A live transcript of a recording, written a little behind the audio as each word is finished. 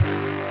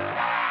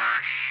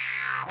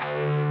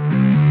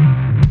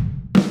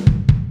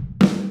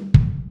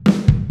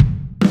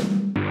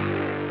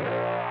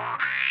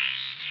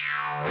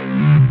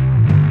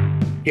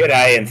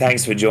G'day, and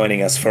thanks for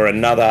joining us for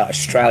another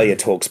Australia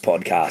Talks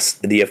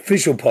podcast, the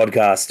official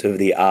podcast of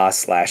the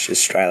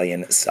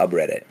r/Australian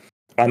subreddit.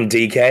 I'm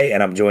DK,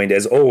 and I'm joined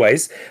as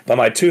always by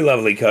my two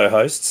lovely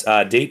co-hosts,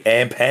 Ardeet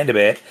and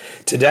PandaBear.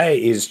 Today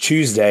is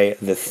Tuesday,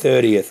 the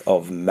 30th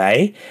of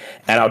May,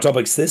 and our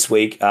topics this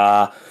week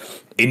are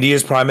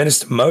India's Prime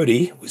Minister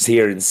Modi was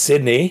here in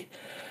Sydney,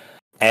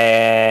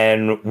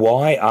 and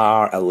why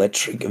are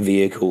electric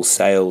vehicle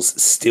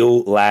sales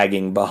still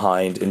lagging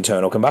behind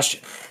internal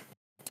combustion?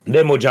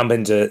 Then we'll jump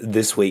into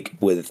this week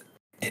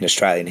in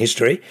Australian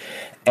history.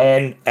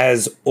 And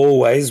as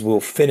always, we'll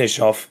finish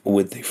off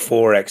with the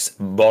Forex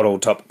bottle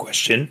top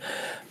question.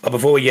 But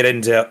before we get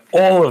into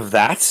all of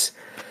that,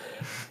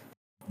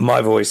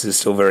 my voice is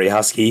still very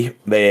husky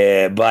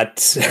there.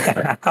 But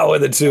how are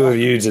the two of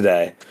you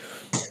today?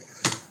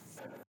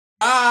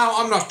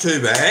 I'm not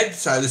too bad.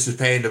 So this is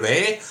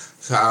PandaBear.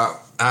 So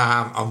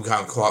I'm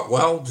going quite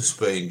well. Just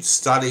been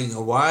studying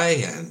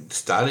away and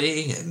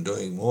studying and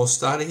doing more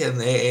study, and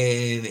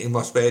then in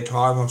my spare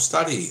time I'm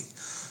studying.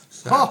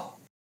 So.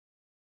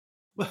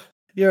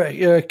 You're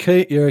a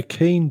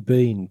keen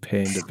bean,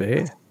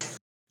 PandaBear.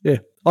 Yeah,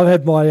 I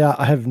have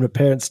my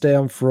parents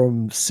down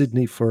from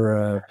Sydney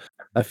for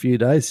a few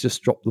days.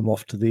 Just dropped them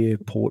off to the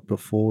airport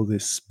before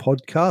this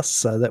podcast,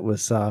 so that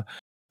was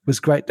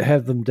great to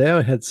have them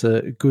down. Had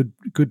a good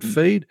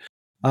feed.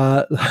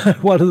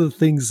 One of the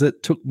things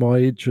that took my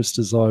interest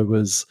as I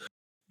was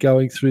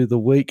going through the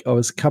week, I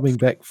was coming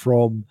back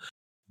from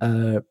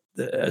a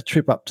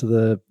trip up to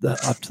the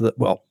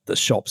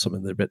shops. I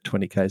mean, they're about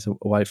 20 k's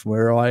away from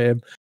where I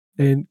am,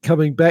 and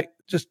coming back,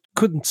 just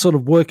couldn't sort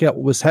of work out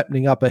what was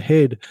happening up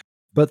ahead.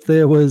 But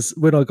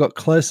when I got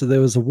closer, there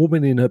was a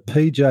woman in her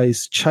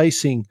PJs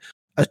chasing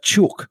a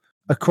chook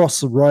across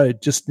the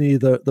road just near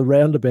the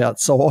roundabout.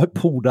 So I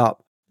pulled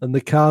up, and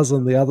the cars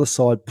on the other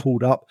side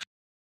pulled up,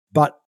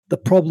 but the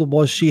problem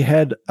was she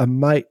had a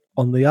mate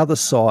on the other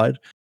side,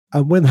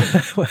 and when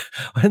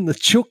the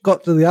chook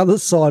got to the other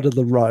side of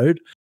the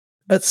road,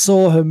 it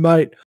saw her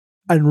mate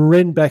and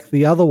ran back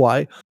the other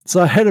way.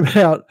 So I had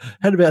about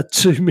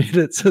 2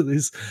 minutes of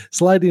this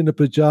lady in a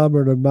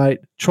pajama and a mate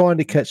trying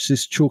to catch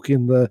this chook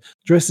in the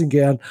dressing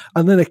gown,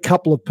 and then a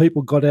couple of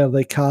people got out of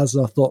their cars,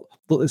 and I thought,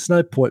 look, there's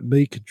no point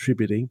me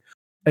contributing.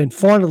 And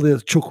finally,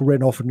 the chook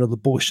ran off into the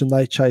bush, and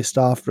they chased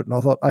after it. And I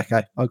thought,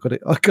 okay, I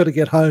got to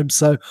get home.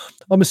 So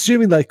I'm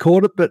assuming they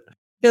caught it, but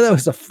yeah, that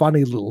was a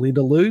funny little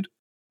interlude.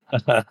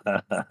 What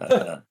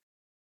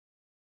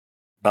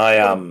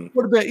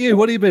about you?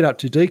 What have you been up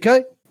to,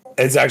 DK?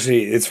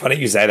 It's funny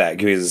you say that,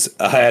 because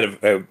I had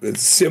a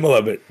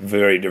similar but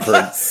very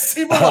different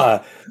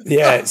situation.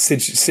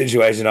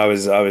 I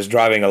was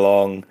driving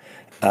along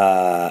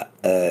the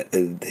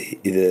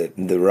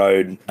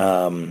road.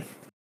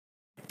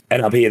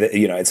 And up here,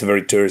 it's a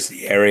very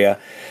touristy area,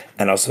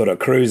 and I was sort of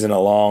cruising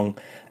along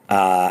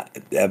a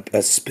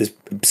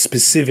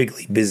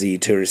specifically busy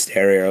tourist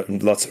area,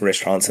 lots of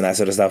restaurants and that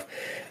sort of stuff.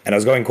 And I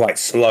was going quite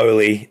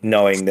slowly,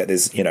 knowing that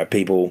there's,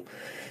 people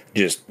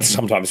just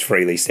sometimes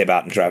freely step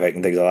out in traffic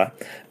and things like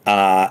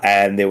that.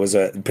 And there was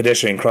a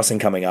pedestrian crossing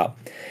coming up,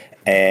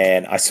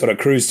 and I sort of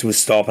cruised to a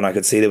stop, and I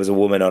could see there was a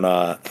woman on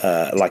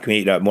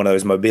one of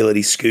those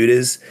mobility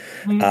scooters,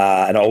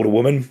 an older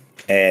woman,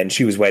 and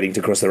she was waiting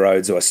to cross the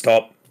road. So I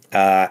stopped.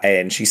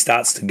 And she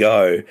starts to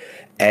go,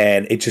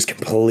 and it just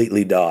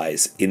completely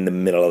dies in the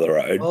middle of the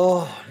road.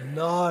 Oh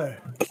no!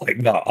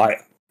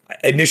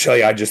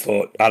 Initially I just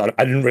thought I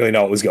didn't really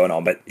know what was going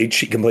on, but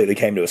she completely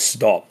came to a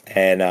stop,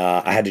 and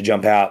I had to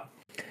jump out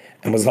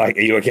and was like,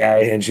 "Are you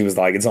okay?" And she was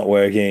like, "It's not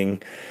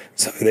working."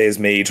 So there's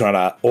me trying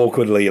to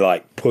awkwardly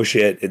push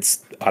it.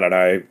 I don't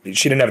know.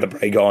 She didn't have the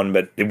brake on,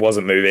 but it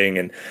wasn't moving.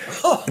 And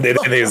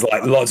there's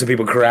lots of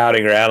people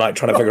crowding around,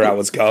 trying to figure out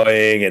what's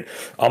going. And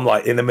I'm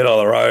in the middle of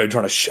the road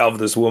trying to shove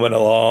this woman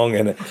along.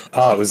 And it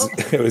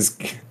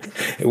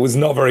was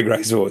not very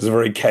graceful. It was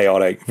very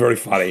chaotic, very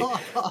funny.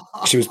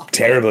 She was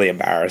terribly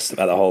embarrassed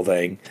about the whole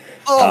thing.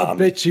 I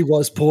bet she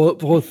was,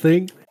 poor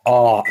thing.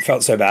 Oh, I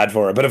felt so bad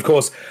for her. But of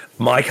course,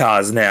 my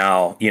car's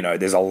now,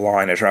 there's a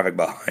line of traffic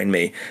behind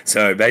me.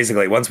 So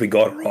basically, once we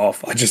got her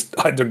off, I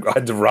had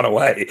to run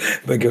away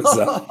because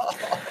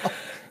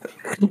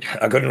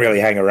I couldn't really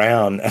hang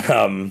around.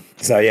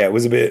 So yeah, it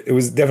was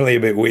definitely a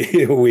bit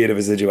weird of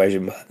a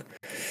situation.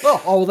 But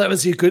well, that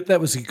was a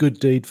good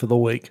deed for the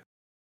week.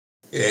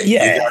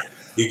 Yeah.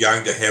 You're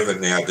going to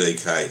heaven now,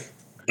 DK.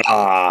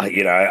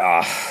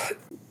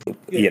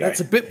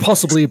 That's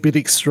possibly a bit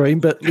extreme,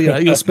 but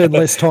you'll spend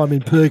less time in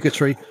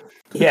purgatory.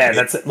 Yeah,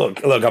 that's it.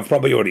 Look, I've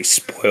probably already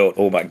spoiled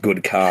all my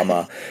good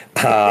karma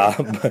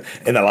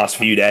in the last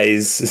few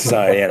days.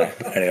 So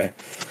anyway.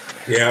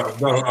 Yeah,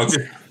 I just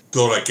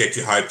thought I'd get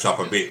your hopes up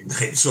a bit and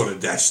then sort of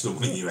dash them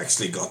when you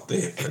actually got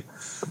there. But,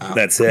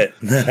 that's it.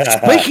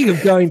 Speaking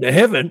of going to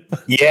heaven.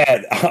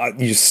 Yeah,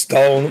 you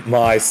stole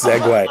my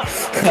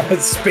segue.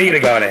 Speaking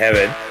of going to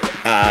heaven,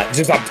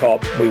 just up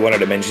top, we wanted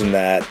to mention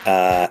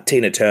that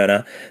Tina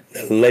Turner,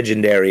 the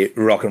legendary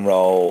rock and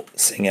roll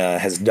singer,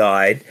 has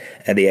died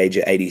at the age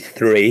of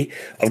 83.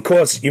 Of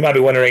course, you might be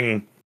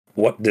wondering,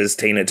 what does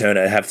Tina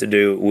Turner have to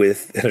do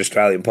with an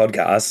Australian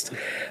podcast?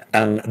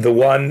 The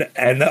one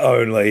and the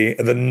only,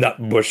 the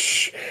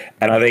Nutbush.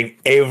 And I think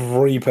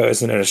every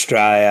person in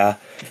Australia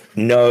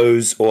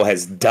knows or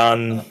has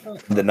done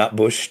the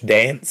Nutbush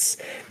dance.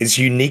 It's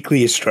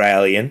uniquely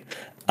Australian.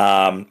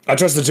 I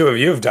trust the two of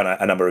you have done it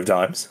a number of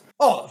times.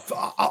 Oh,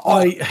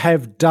 I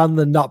have done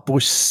the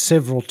Nutbush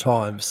several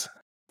times.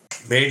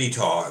 Many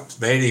times.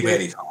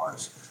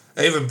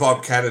 Even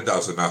Bob Catter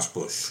does a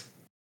Nutbush.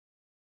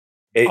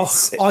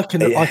 I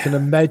can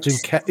imagine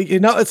Cat. You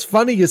know, it's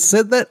funny you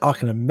said that. I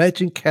can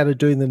imagine Catter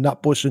doing the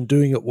Nutbush and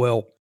doing it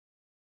well.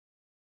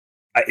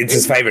 It's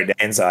his favourite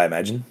dance, I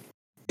imagine.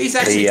 He's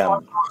actually a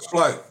nice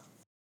bloke.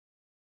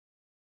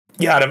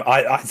 Yeah,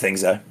 I think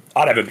so.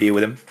 I'd have a beer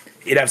with him.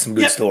 He'd have some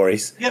good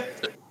stories.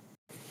 Yep.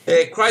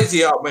 Yeah,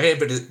 crazy old man,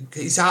 but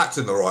his heart's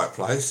in the right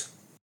place.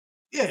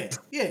 Yeah.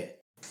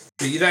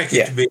 But you don't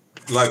get to be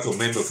a local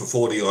member for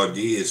 40 odd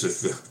years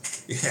if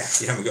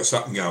you haven't got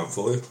something going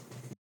for you.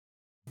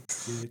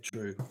 Yeah,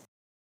 true.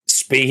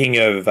 Speaking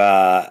of...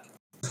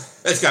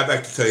 let's go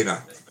back to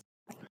Tina.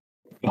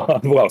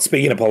 Well,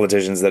 speaking of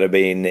politicians that have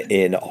been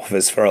in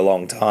office for a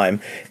long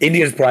time,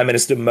 India's Prime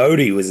Minister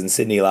Modi was in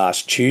Sydney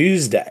last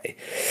Tuesday.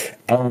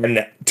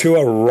 And to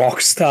a rock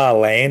star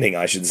landing,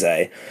 I should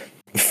say,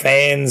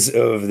 fans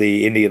of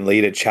the Indian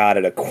leader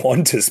chartered a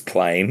Qantas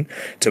plane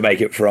to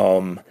make it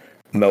from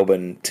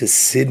Melbourne to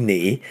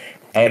Sydney.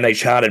 And they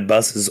chartered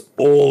buses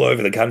all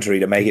over the country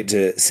to make it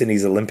to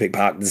Sydney's Olympic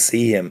Park to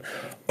see him.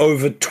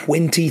 Over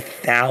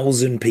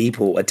 20,000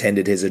 people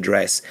attended his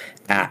address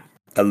at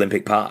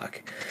Olympic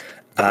Park.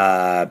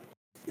 The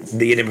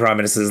Indian Prime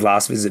Minister's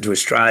last visit to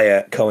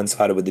Australia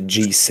coincided with the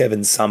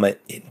G7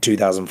 summit in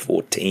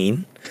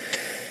 2014.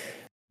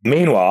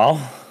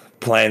 Meanwhile,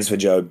 plans for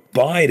Joe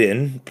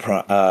Biden,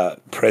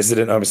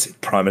 President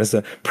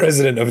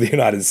of the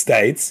United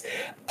States,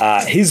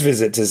 his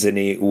visit to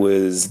Sydney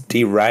was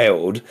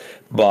derailed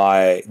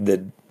by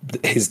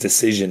his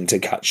decision to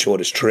cut short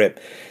his trip,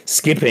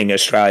 skipping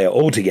Australia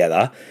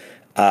altogether,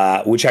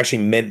 which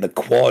actually meant the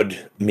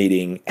Quad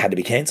meeting had to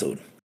be cancelled.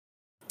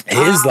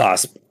 His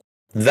last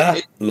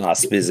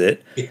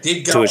visit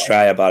to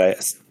Australia by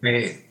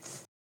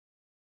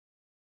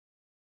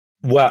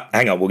well,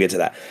 hang on, we'll get to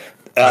that.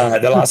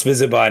 The last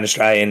visit by an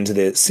Australian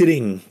to a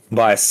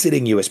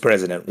sitting US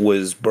president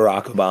was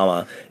Barack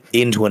Obama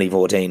in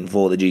 2014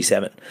 for the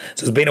G7.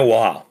 So it's been a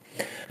while.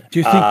 Do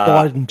you think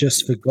Biden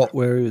just forgot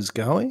where he was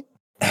going?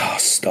 Oh,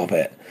 stop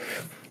it.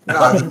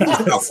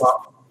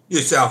 New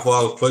South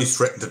Wales police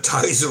threatened to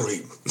taser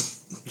him.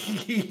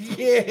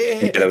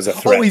 Yeah, there was a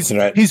threat. Oh,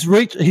 he's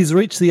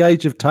reached the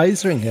age of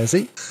tasering, has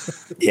he?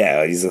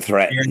 Yeah, he's a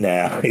threat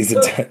now. He's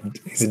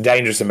a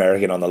dangerous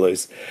American on the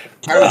loose.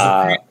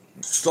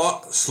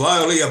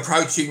 Slowly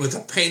approaching with a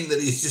pen that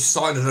he's just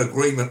signed an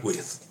agreement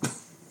with.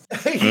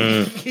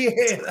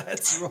 Yeah,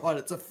 that's right.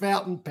 It's a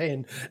fountain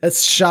pen.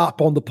 It's sharp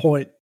on the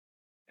point.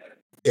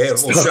 Yeah,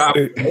 well, sharp.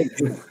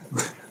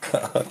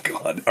 Oh,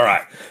 God. All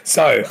right.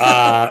 So,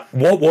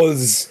 what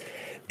was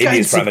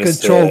India's Prime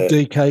Minister? Control,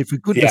 DK, for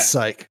goodness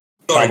sake.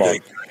 Sorry,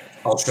 DK.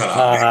 I'll shut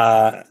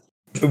up.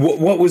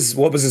 What was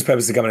his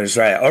purpose of coming to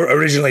Australia?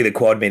 Originally, the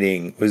Quad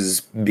meeting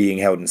was being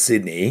held in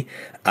Sydney.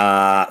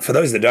 For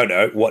those that don't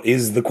know, what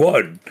is the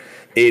Quad?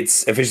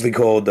 It's officially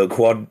called the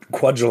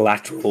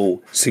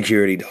Quadrilateral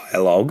Security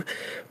Dialogue,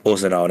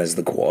 also known as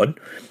the Quad.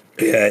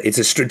 It's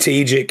a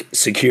strategic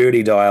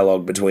security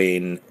dialogue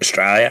between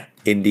Australia,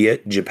 India,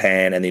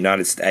 Japan, and the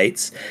United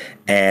States,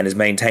 and is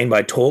maintained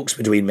by talks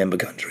between member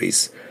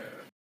countries.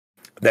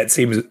 That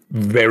seems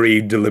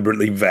very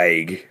deliberately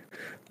vague.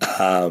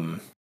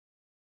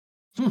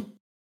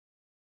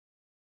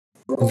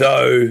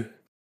 Though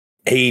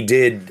he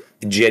did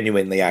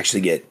genuinely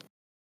actually get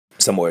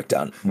some work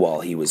done while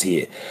he was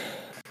here.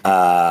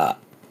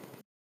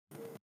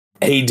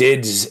 He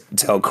did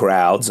tell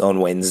crowds on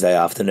Wednesday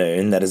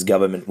afternoon that his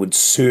government would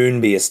soon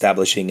be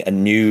establishing a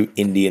new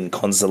Indian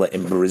consulate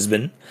in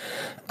Brisbane.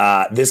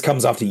 This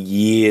comes after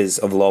years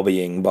of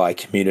lobbying by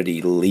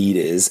community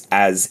leaders,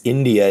 as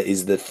India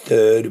is the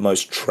third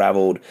most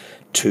travelled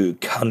to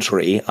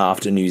country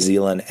after New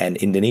Zealand and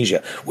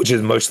Indonesia, which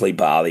is mostly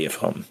Bali,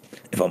 if I'm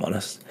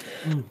honest.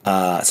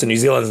 So New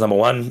Zealand is number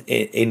one,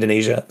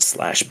 Indonesia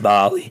 /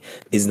 Bali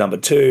is number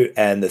two,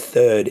 and the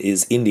third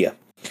is India.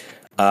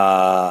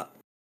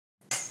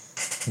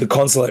 The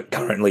consulate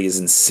currently is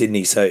in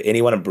Sydney, so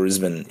anyone in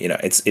Brisbane,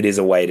 it is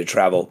a way to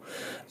travel.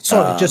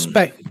 Sorry, just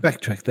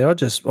backtrack there. I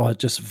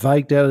just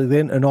vagued out of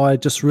then, and I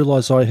just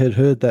realised I had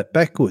heard that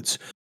backwards.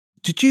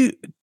 Did you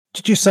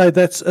say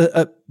that's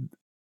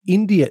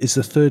India is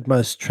the third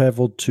most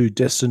travelled to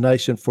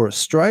destination for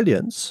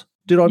Australians?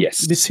 Did I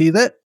mishear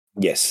that?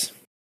 Yes.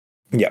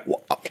 Yeah.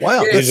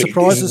 Wow, that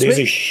surprises me. There's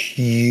a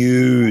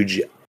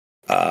huge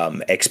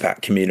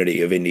expat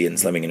community of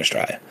Indians living in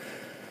Australia.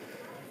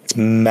 It's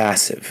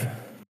massive.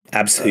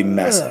 Absolutely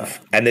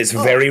massive. And it's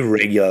very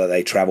regular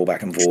they travel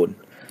back and forward.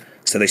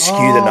 So they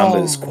skew the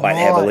numbers quite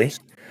heavily.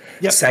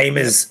 Yep. Same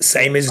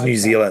as New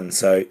Zealand.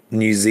 So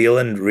New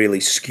Zealand really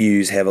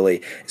skews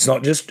heavily. It's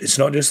not just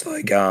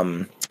like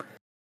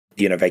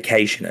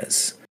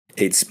vacationers.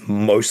 It's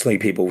mostly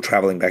people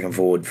traveling back and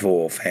forward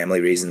for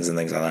family reasons and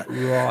things like that.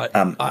 Right.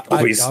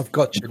 I've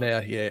got you now.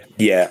 Yeah.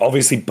 Yeah.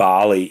 Obviously,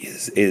 Bali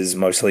is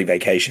mostly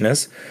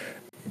vacationers.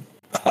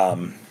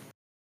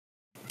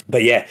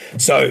 But yeah,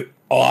 so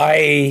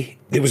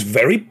there was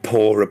very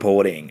poor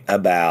reporting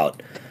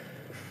about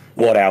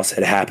what else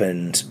had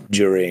happened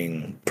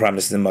during Prime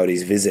Minister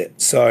Modi's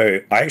visit. So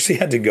I actually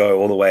had to go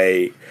all the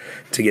way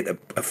to get the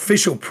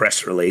official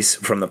press release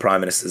from the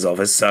Prime Minister's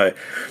office. So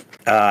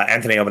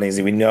Anthony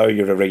Albanese, we know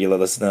you're a regular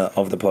listener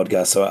of the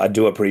podcast, so I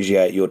do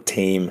appreciate your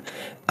team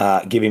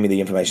giving me the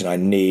information I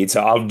need.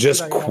 So I'll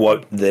just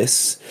quote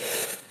this.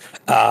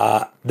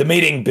 The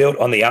meeting built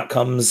on the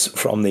outcomes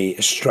from the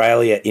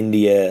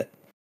Australia-India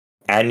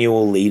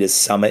Annual Leaders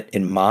Summit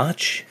in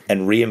March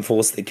and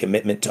reinforced the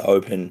commitment to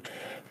open,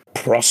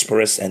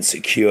 prosperous and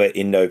secure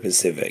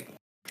Indo-Pacific.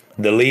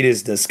 The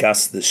leaders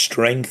discussed the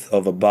strength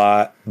of a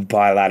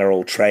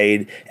bilateral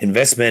trade,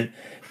 investment,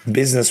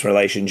 business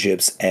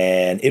relationships,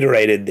 and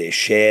iterated their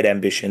shared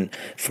ambition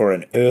for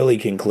an early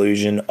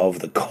conclusion of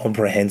the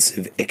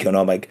Comprehensive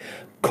Economic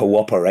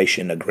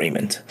Cooperation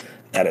Agreement.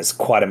 That is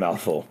quite a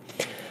mouthful.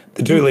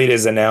 The two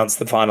leaders announced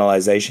the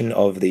finalisation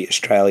of the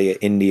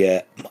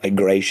Australia-India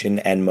Migration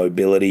and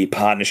Mobility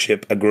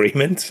Partnership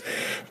Agreement,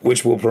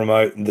 which will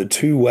promote the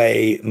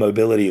two-way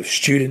mobility of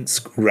students,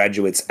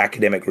 graduates,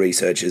 academic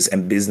researchers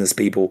and business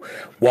people,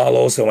 while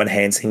also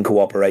enhancing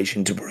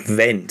cooperation to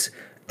prevent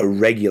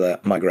irregular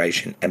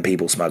migration and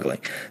people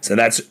smuggling. So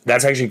that's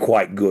actually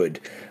quite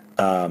good.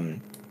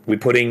 We're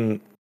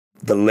putting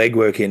the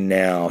legwork in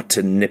now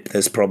to nip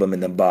this problem in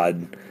the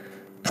bud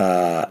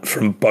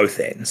from both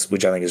ends,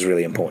 which I think is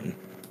really important.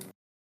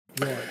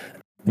 Right.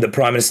 The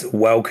Prime Minister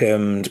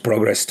welcomed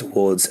progress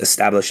towards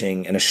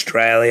establishing an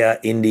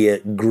Australia-India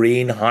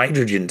Green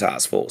Hydrogen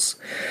Task Force,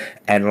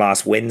 and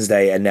last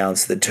Wednesday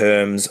announced the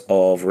terms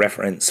of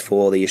reference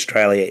for the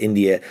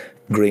Australia-India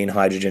Green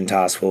Hydrogen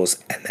Task Force,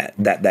 and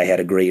that they had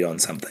agreed on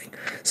something.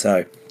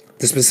 So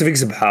the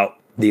specifics about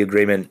the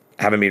agreement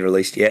haven't been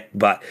released yet,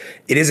 but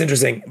it is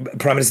interesting.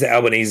 Prime Minister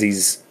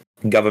Albanese's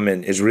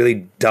government is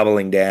really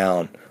doubling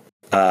down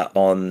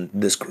on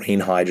this green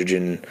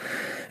hydrogen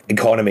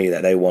economy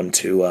that they want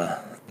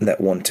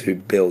to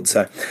build.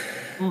 So,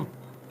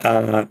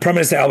 Prime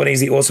Minister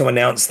Albanese also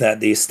announced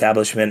that the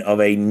establishment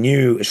of a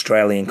new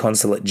Australian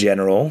Consulate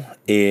General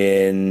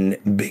in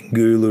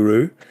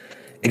Bengaluru,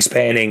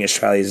 expanding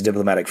Australia's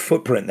diplomatic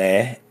footprint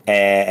there,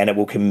 and it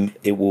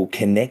will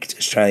connect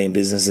Australian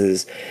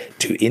businesses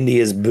to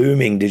India's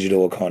booming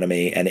digital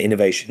economy and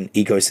innovation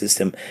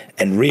ecosystem,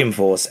 and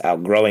reinforce our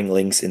growing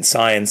links in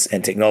science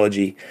and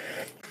technology.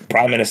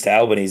 Prime Minister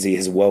Albanese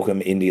has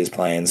welcomed India's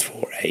plans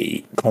for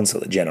a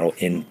consulate general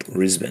in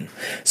Brisbane.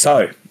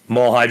 So,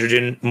 more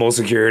hydrogen, more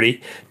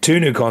security, 2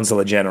 new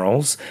consulate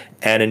generals,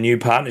 and a new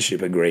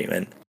partnership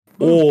agreement,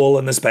 all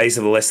in the space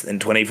of less than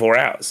 24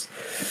 hours.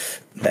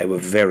 They were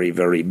very,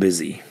 very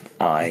busy,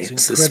 I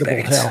suspect. It's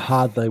incredible how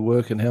hard they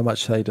work and how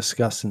much they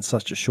discuss in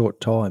such a short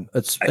time.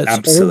 It's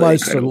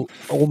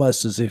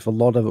almost as if a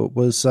lot of it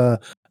was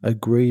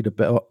agreed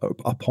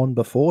upon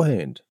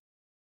beforehand.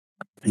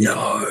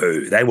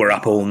 No, they were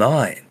up all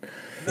night.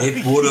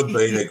 It would have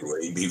been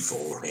agreed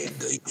beforehand,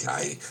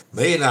 DK.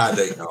 Me and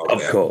Ardeet know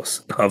about it.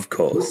 Of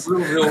course.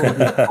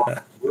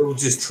 We'll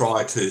just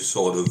try to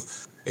sort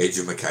of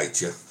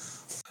educate you.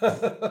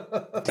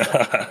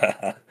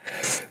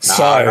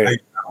 So, I don't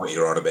know what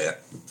you're on about.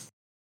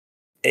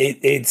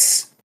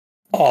 It's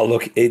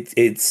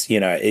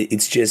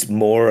just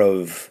more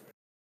of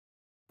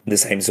the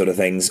same sort of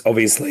things.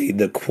 Obviously,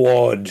 the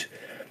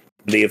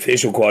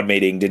official Quad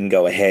meeting didn't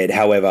go ahead.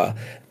 However,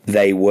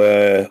 they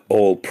were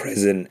all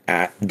present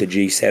at the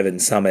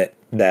G7 summit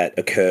that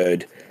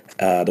occurred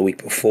the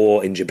week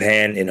before in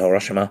Japan, in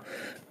Hiroshima.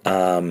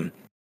 So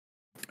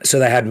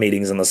they had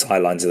meetings on the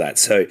sidelines of that.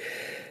 So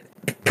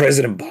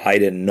President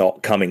Biden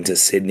not coming to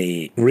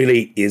Sydney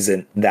really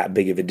isn't that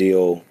big of a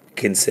deal,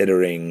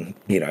 considering,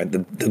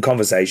 the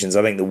conversations.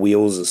 I think the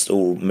wheels are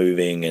still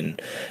moving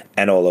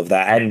and all of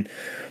that. And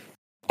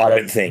I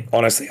don't think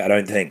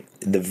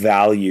the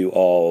value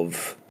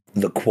of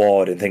the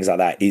Quad and things like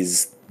that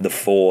is the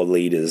 4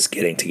 leaders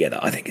getting together.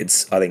 I think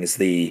it's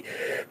the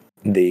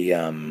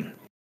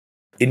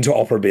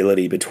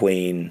interoperability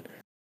between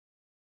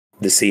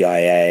the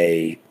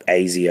CIA,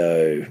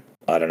 ASIO,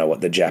 I don't know what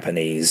the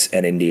Japanese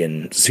and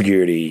Indian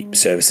security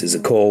services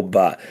are called,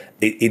 but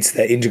it's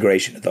the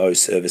integration of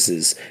those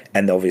services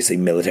and obviously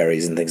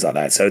militaries and things like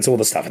that. So it's all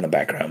the stuff in the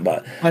background.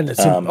 But and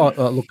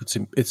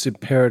it's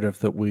imperative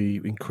that we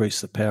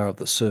increase the power of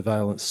the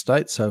surveillance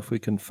state. So if we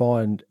can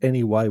find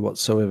any way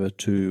whatsoever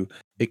to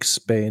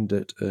expand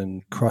it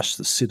and crush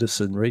the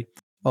citizenry,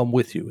 I'm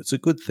with you. It's a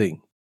good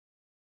thing.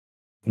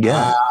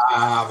 Yeah.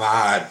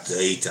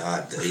 Ardeet.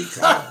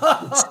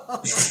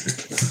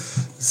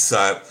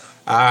 So.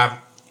 I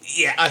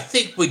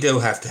think we do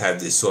have to have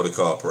this sort of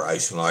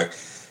cooperation. Like,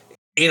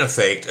 in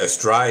effect,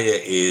 Australia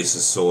is a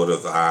sort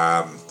of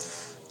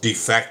de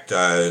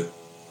facto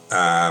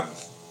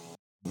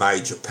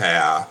major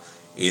power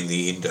in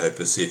the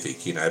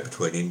Indo-Pacific,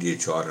 between India,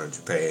 China and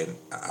Japan,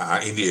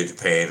 India,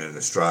 Japan and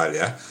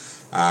Australia.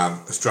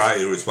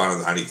 Australia is one of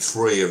the only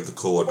three of the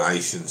core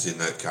nations in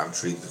that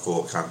country, the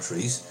core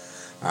countries,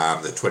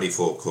 the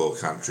 24 core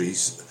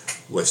countries,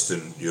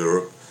 Western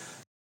Europe,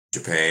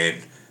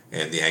 Japan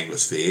and the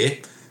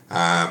Anglosphere.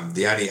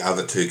 The only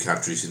other two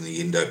countries in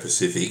the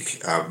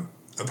Indo-Pacific,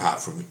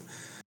 apart from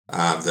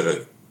that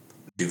are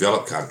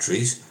developed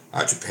countries,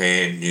 are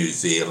Japan, New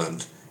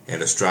Zealand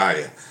and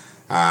Australia.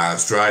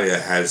 Australia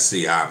has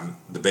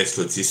the best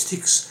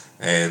logistics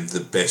and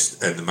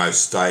the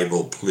most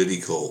stable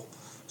political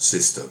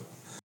system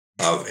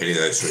of any of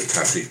those three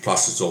countries.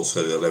 Plus, it's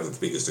also the 11th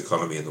biggest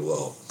economy in the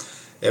world.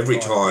 Every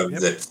time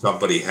that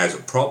somebody has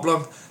a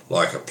problem,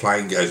 like a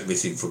plane goes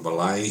missing from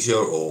Malaysia,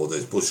 or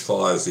there's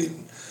bushfires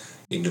in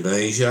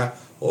Indonesia,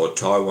 or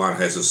Taiwan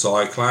has a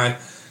cyclone,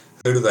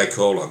 who do they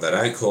call on? They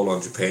don't call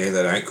on Japan,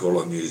 they don't call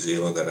on New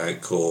Zealand, they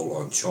don't call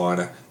on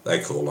China, they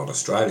call on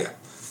Australia,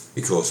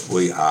 because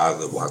we are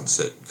the ones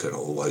that can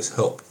always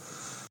help.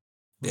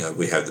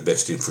 We have the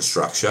best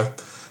infrastructure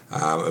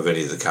of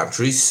any of the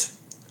countries.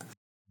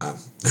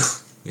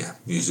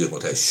 New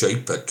Zealand has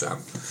sheep, but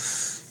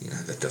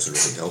that doesn't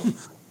really help.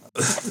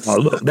 Oh,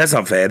 look, that's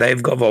not fair.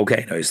 They've got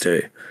volcanoes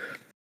too.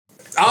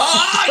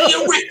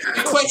 You read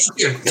the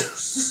question.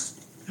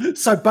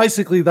 So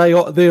basically,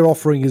 their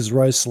offering is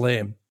roast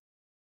lamb.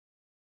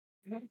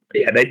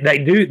 Yeah, they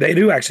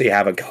do actually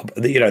have a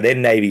couple. Their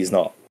navy's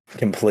not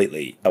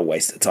completely a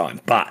waste of time,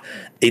 but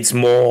it's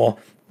more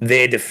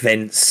their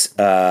defense,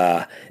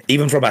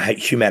 even from a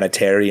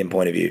humanitarian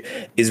point of view,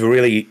 is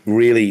really,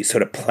 really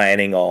sort of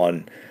planning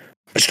on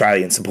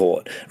Australian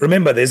support.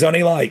 Remember, there's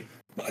only I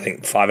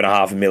think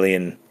 5.5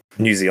 million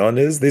New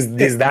Zealanders.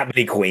 There's that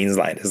many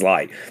Queenslanders.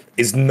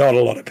 It's not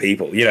a lot of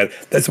people.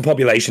 That's the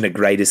population of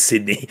Greater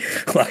Sydney.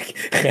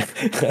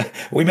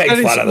 We make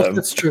fun of them.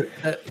 That's true.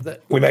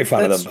 We make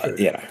fun of them, but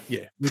yeah,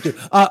 we do.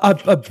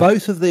 Are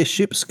both of their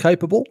ships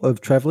capable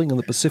of travelling in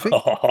the Pacific?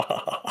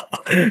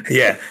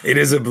 Yeah, it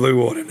is a blue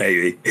water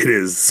navy. It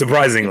is,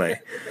 surprisingly.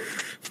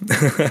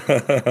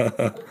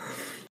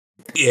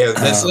 Yeah,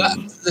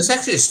 there's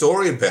actually a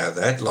story about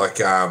that.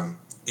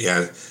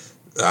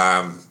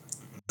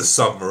 The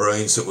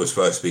submarines that we're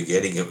supposed to be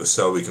getting, it was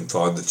so we can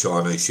find the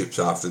Chinese ships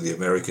after the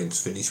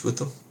Americans finish with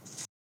them.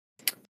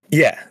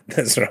 Yeah,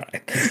 that's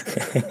right.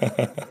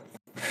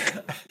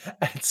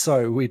 And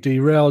so we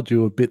derailed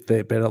you a bit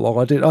there, Ben.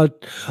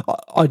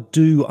 I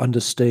do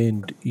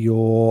understand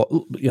your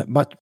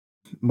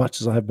much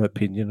as I have my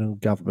opinion on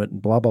government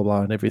and blah blah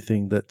blah and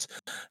everything that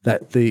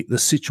the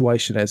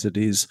situation as it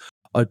is.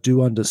 I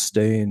do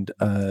understand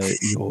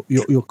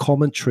your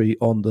commentary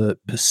on the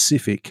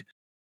Pacific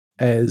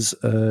as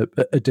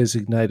a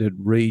designated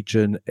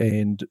region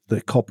and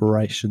the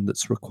cooperation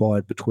that's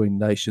required between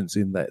nations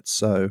in that.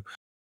 So,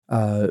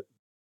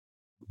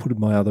 putting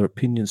my other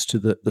opinions to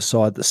the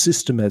side, the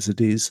system as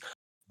it is,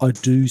 I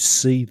do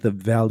see the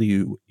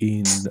value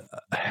in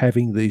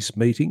having these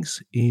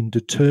meetings, in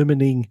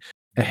determining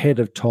ahead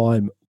of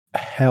time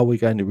how we're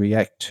going to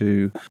react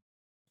to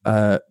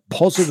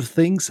positive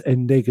things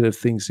and negative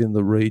things in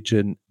the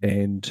region.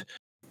 And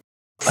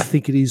I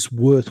think it is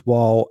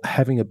worthwhile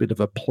having a bit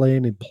of a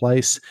plan in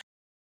place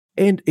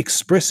and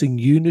expressing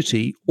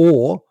unity,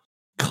 or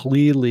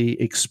clearly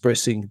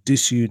expressing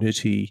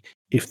disunity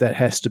if that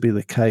has to be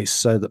the case,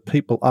 so that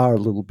people are a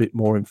little bit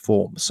more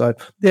informed. So,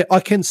 yeah,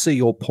 I can see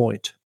your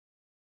point.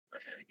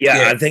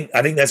 Yeah. I think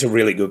that's a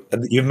really good.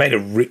 You've made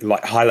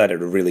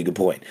highlighted a really good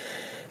point.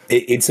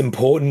 It's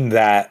important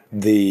that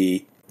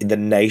the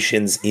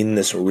nations in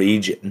this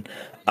region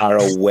are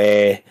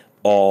aware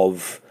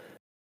of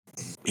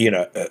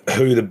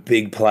who the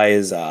big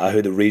players are,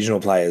 who the regional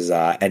players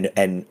are,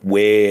 and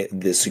where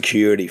the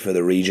security for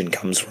the region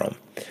comes from.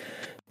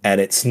 And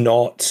it's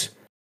not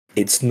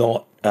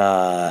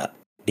Malaysia,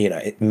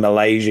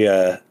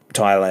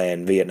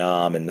 Thailand,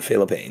 Vietnam, and the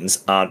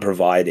Philippines aren't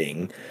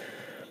providing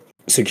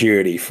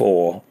security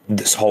for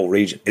this whole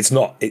region. It's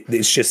not.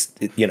 It's just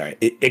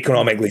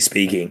economically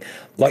speaking,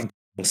 like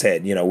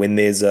said, when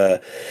there's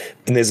a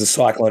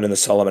cyclone in the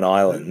Solomon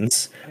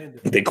Islands,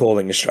 they're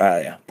calling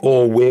Australia,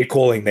 or we're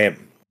calling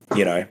them.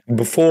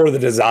 Before the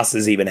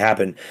disasters even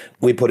happen,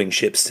 we're putting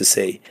ships to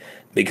sea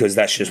because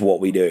that's just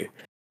what we do.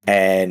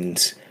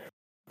 And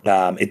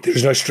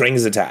there's no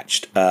strings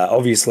attached.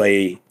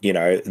 Obviously,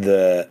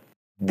 the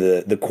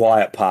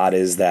quiet part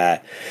is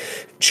that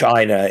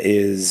China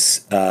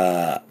is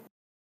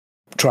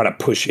trying to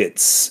push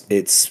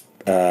its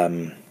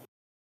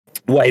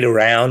weight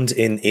around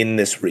in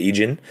this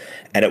region,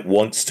 and it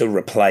wants to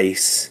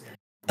replace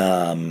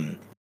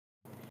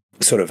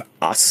sort of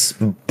us.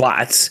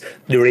 But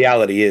the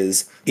reality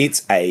is,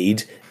 its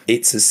aid,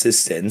 its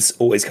assistance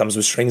always comes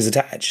with strings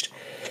attached.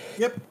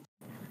 Yep.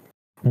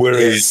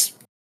 Whereas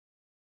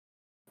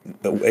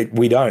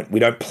we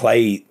don't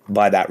play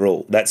by that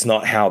rule. That's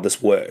not how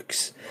this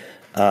works.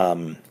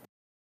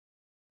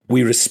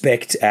 We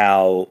respect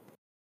our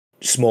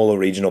smaller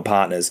regional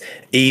partners,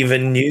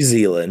 even New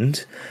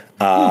Zealand,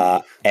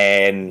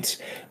 and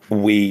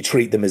we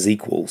treat them as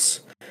equals.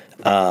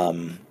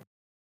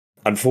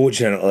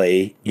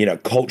 unfortunately,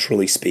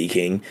 culturally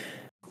speaking,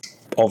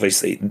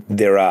 obviously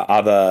there are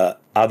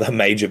other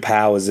major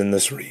powers in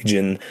this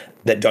region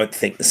that don't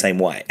think the same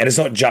way, and it's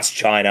not just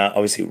China.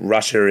 Obviously,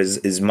 Russia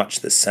is much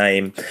the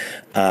same.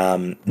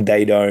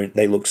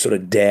 They look sort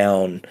of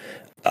down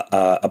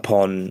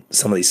upon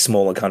some of these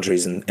smaller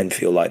countries and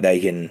feel like they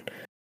can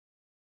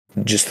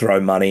just throw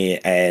money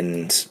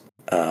and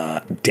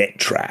debt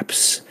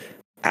traps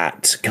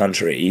at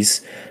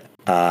countries,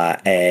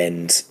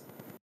 and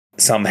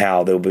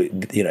somehow there'll be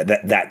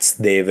that's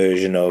their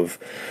version of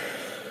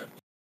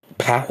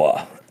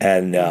power,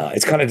 and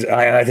it's kind of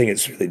I think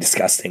it's really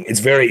disgusting. It's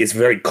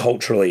very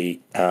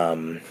culturally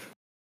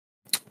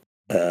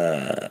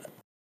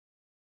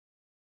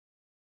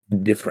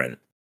different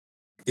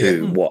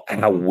to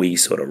how we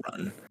sort of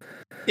run.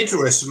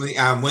 Interestingly,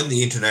 when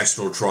the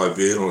International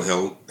Tribunal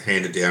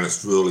handed down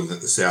its ruling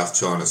that the South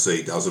China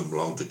Sea doesn't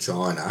belong to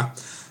China,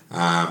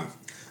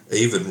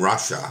 even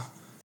Russia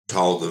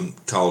told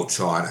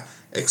China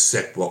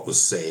accept what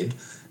was said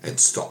and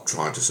stop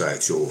trying to say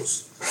it's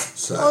yours.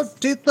 So,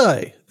 did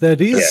they?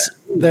 That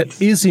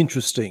is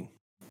interesting.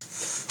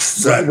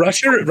 So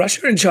Russia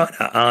and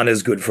China aren't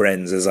as good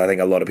friends as I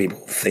think a lot of people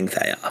think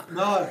they are.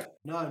 No,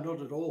 not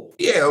at all.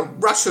 Yeah,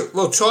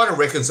 China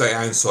reckons they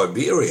own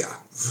Siberia.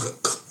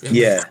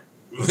 Yeah.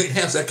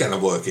 How's that going to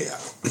work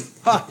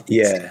out?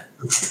 Yeah.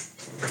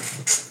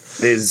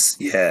 There's,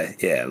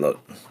 look,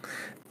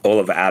 all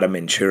of Adam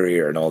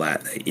Manchuria and all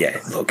that. Yeah,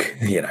 look,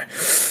 they're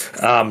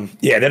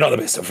not the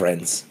best of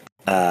friends.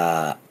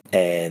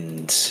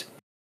 And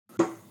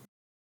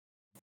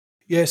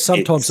yeah,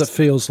 sometimes it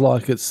feels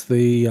like it's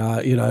the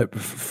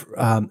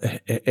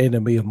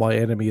enemy of my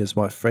enemy is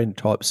my friend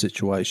type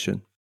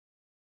situation.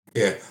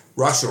 Yeah,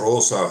 Russia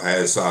also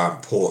has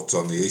ports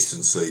on the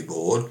eastern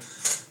seaboard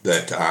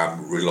that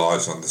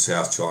relies on the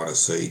South China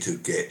Sea to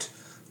get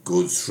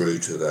goods through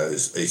to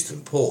those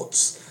eastern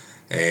ports.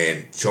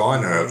 And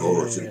China have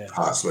already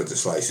passed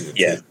legislation in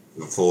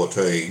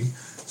 2014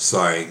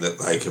 saying that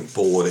they can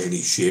board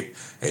any ship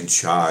and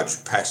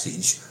charge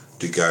passage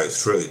to go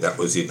through. That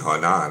was in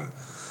Hainan,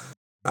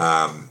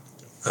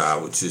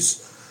 which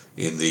is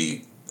in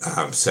the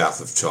south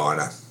of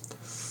China.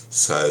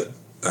 So,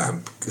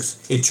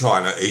 because in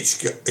China,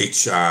 each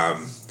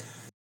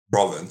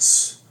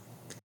province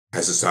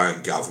has its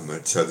own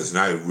government, so there's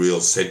no real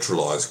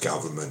centralised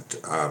government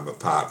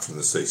apart from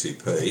the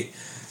CCP.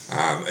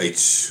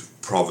 Each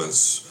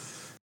province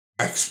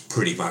acts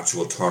pretty much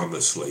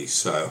autonomously.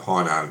 So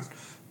Hainan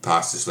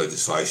passed this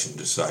legislation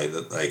to say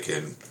that they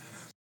can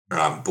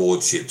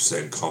board ships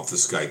and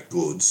confiscate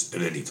goods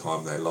at any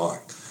time they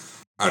like.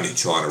 Only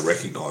China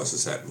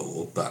recognises that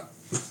law, but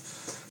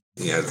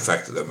the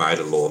fact that they made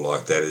a law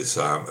like that is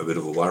a bit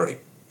of a worry.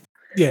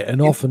 Yeah,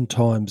 and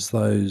oftentimes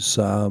those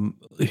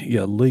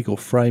legal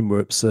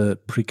frameworks are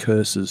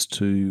precursors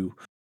to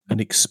an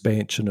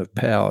expansion of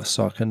power.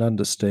 So I can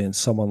understand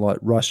someone like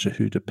Russia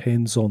who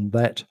depends on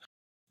that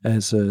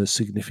as a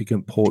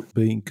significant port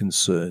being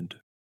concerned.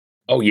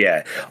 Oh,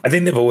 yeah. I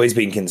think they've always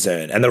been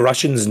concerned. And the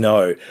Russians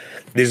know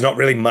there's not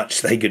really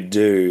much they could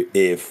do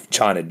if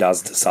China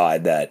does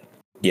decide that,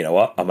 you know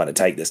what, I'm going to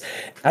take this.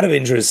 Out of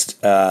interest,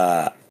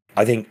 I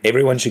think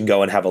everyone should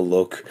go and have a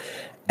look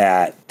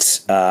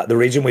at the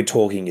region we're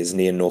talking is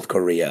near North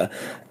Korea,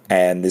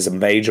 and there's a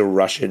major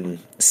Russian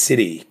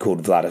city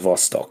called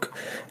Vladivostok.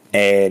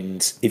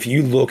 And if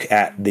you look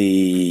at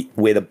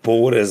where the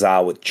borders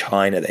are with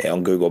China there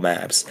on Google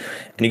Maps,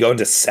 and you go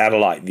into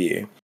satellite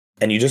view,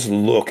 and you just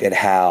look at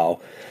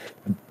how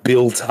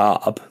built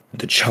up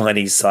the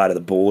Chinese side of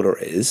the border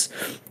is,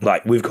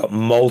 like we've got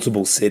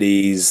multiple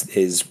cities,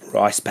 there's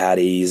rice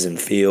paddies and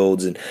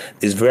fields, and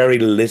there's very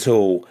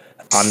little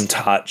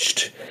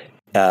untouched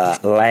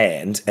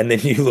land. And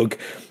then you look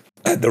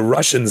at the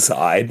Russian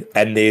side,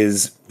 and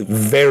there's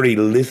very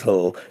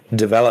little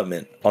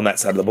development on that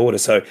side of the border.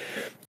 So,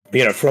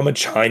 from a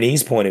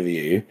Chinese point of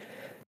view,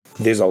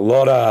 there's a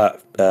lot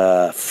of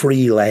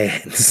free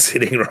land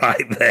sitting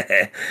right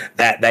there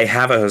that they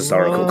have a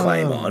historical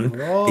claim on.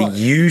 Right. It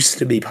used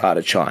to be part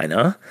of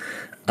China,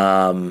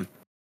 and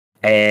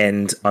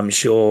I'm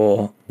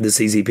sure the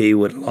CCP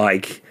would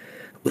like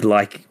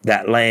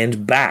that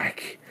land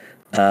back.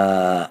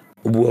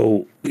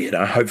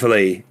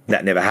 Hopefully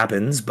that never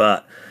happens,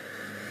 but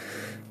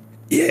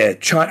yeah,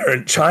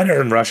 China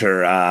and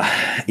Russia,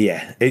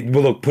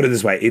 look, put it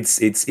this way,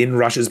 it's in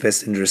Russia's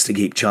best interest to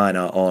keep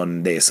China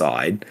on their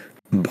side,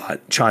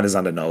 but China's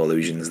under no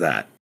illusions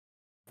that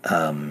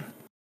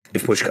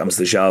if push comes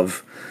to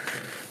shove,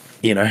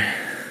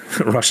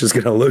 Russia's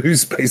going to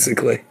lose,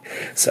 basically.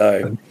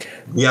 So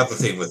the other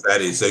thing with that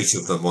is each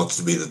of them wants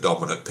to be the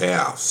dominant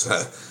power.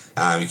 So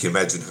you can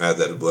imagine how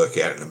that would work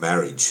out in a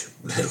marriage,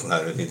 let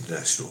alone an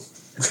international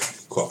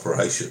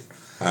cooperation.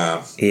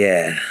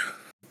 Yeah,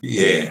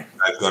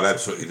 they've got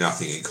absolutely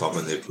nothing in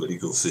common. Their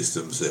political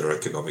systems, their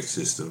economic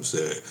systems,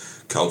 their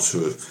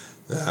culture,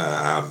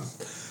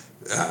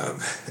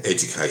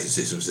 education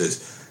systems, there's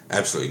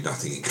absolutely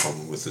nothing in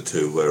common with the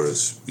two,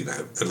 whereas,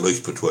 at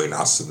least between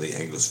us and the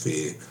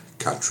Anglosphere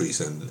countries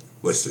and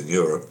Western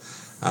Europe,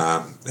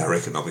 Our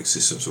economic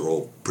systems are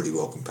all pretty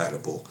well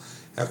compatible.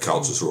 Our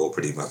cultures are all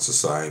pretty much the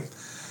same.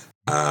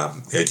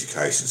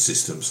 Education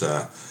systems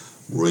are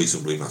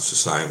reasonably much the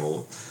same,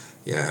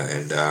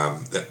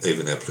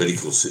 even our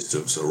political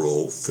systems are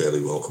all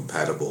fairly well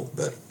compatible.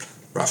 But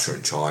Russia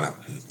and China,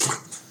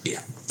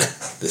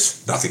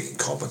 there's nothing in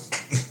common.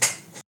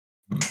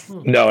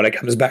 No, and it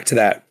comes back to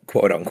that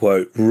quote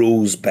unquote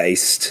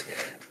rules-based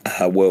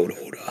world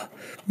order,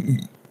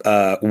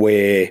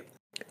 where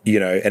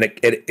and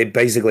it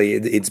basically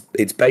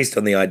it's based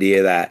on the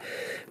idea that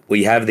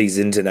we have these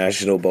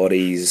international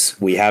bodies,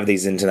 we have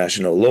these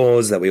international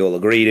laws that we all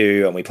agree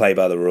to, and we play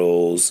by the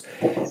rules,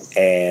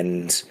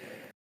 and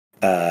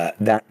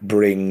that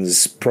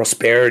brings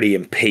prosperity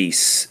and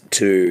peace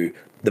to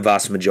the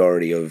vast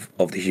majority of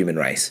the human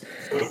race.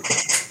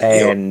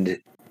 And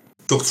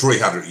took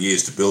 300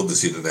 years to build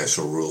this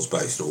international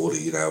rules-based order,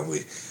 and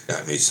we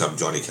don't need some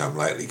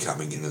Johnny-come-lately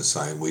coming in and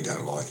saying we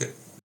don't like it.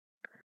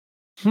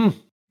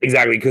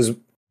 Exactly, because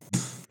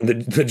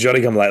the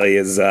Johnny-come-lately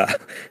is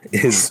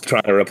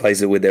trying to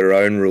replace it with their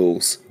own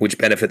rules, which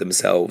benefit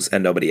themselves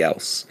and nobody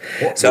else.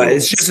 So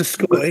it's just a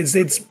school. It's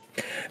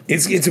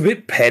a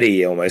bit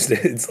petty almost.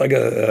 It's like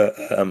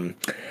a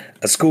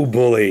school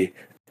bully.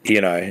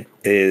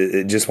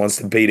 It just wants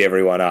to beat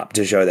everyone up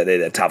to show that they're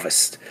the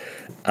toughest.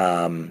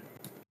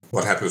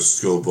 What happens to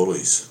school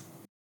bullies?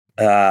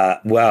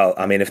 Well,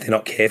 I mean, if they're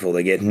not careful,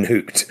 they get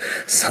nuked.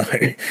 So,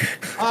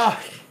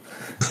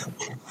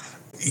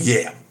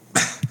 yeah.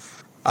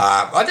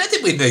 I don't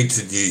think we need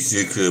to use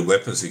nuclear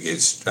weapons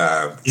against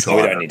China. No,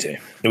 we don't need to.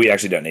 We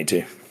actually don't need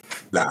to.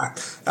 Nah.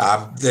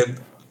 I've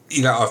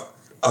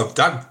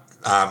done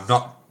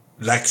not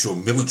actual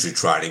military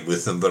training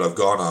with them, but I've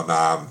gone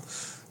on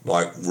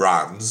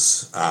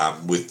runs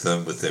with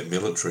them, with their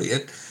military,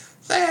 and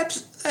they had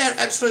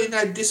absolutely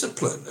no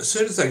discipline. As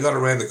soon as they got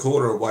around the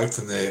corner away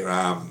from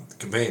their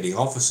commanding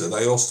officer,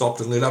 they all stopped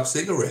and lit up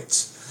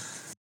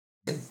cigarettes.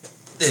 And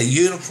their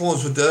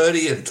uniforms were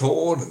dirty and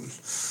torn, and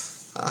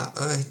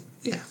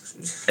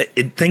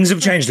things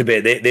have changed a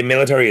bit. Their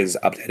military has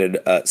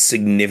updated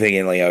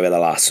significantly over the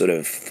last sort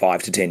of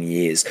 5 to 10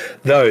 years.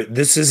 Though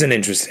this is an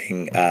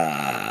interesting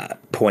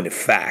point of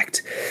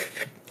fact.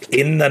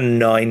 In the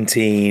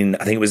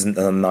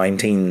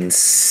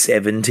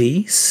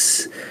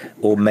 1970s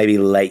or maybe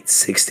late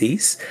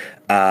 60s,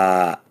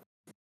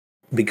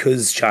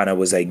 because China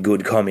was a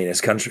good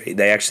communist country,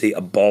 they actually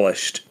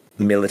abolished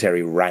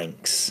military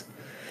ranks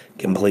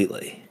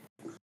completely.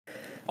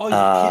 Oh,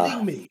 you're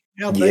kidding me?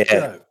 How'd that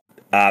go?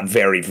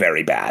 Very,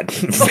 very bad.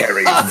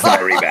 Very,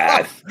 very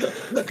bad.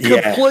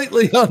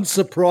 Completely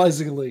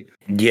unsurprisingly.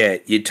 Yeah,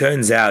 it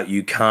turns out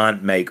you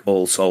can't make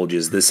all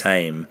soldiers the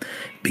same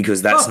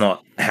because that's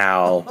not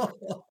how.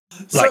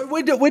 So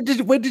when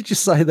did you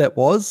say that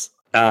was?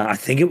 I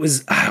think it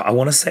was. I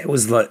want to say it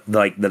was like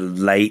the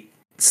late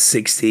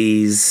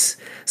 60s.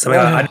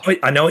 Something. Wow.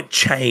 I know it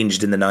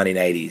changed in the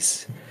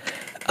 1980s.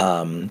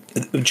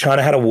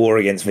 China had a war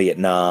against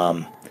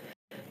Vietnam.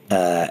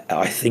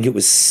 I think it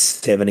was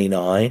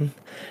 79.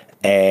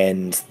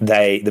 And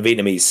the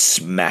Vietnamese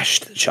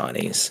smashed the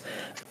Chinese.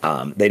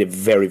 They did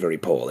very, very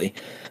poorly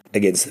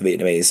against the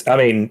Vietnamese. I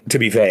mean, to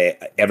be fair,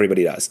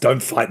 everybody does.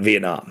 Don't fight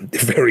Vietnam.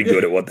 They're very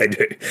good at what they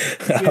do.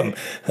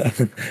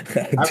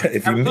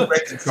 If you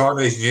read the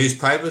Chinese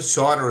newspapers,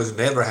 China has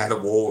never had a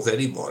war with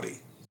anybody.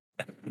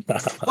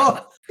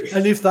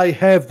 And if they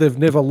have, they've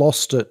never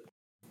lost it.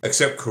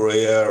 Except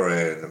Korea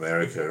and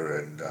America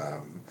and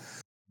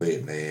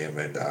Vietnam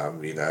and,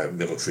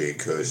 military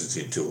incursions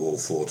into all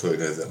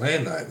 14 of the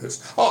land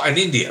neighbours. Oh, and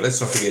India. Let's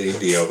not forget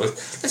India.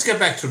 Let's go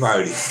back to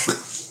Modi.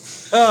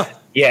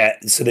 Yeah,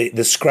 so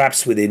the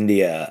scraps with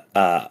India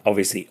are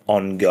obviously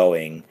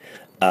ongoing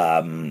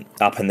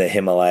up in the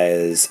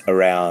Himalayas,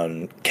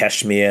 around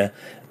Kashmir,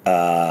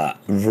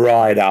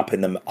 right up in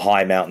the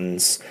high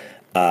mountains.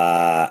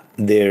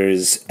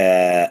 There's,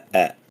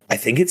 I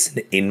think it's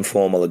an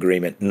informal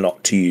agreement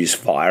not to use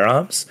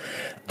firearms.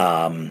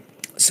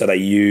 So they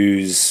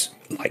use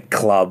like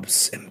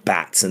clubs and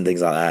bats and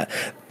things like that.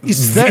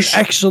 Is that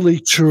actually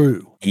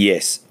true?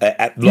 Yes.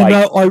 I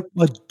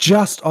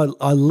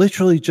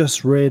literally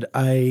just read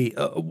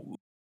 2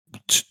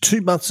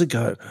 months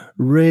ago,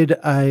 read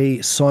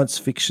a science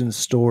fiction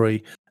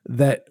story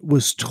that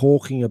was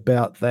talking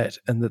about that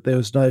and that there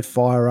was no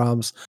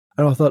firearms.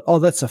 And I thought,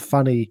 that's a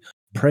funny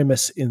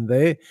premise in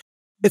there.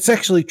 It's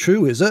actually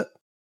true, is it?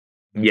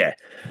 Yeah.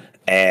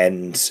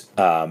 And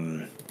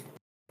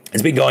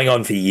it's been going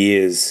on for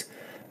years.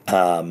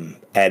 And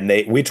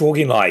we're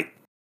talking like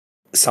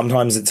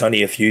sometimes it's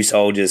only a few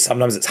soldiers,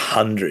 sometimes it's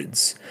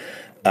hundreds.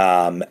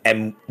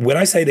 And when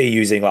I say they're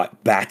using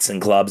like bats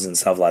and clubs and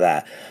stuff like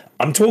that,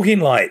 I'm talking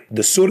like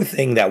the sort of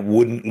thing that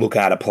wouldn't look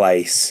out of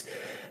place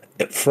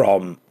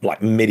from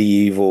like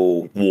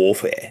medieval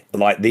warfare.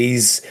 Like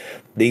these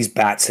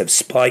bats have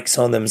spikes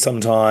on them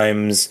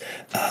sometimes.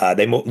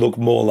 They look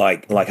more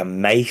like a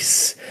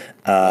mace.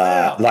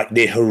 Wow. Like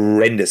they're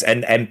horrendous,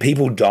 and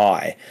people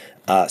die.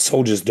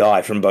 Soldiers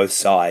die from both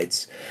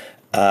sides.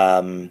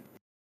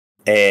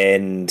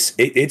 and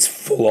it's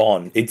full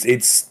on.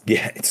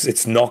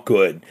 It's not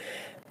good.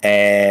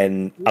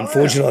 And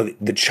unfortunately,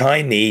 the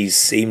Chinese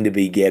seem to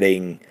be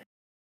getting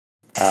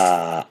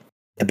a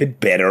bit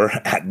better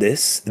at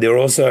this. They're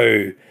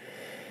also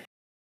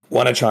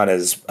one of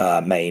China's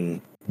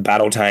main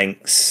battle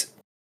tanks.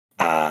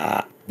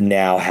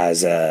 Now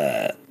has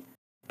a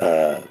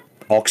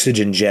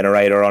oxygen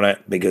generator on it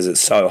because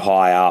it's so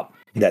high up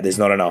that there's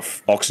not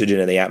enough oxygen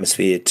in the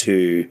atmosphere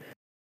to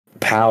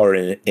power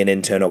an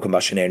internal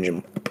combustion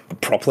engine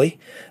properly.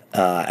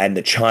 And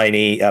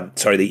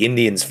the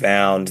Indians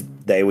found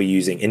they were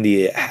using.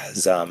 India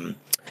has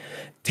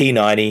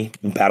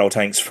T-90 battle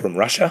tanks from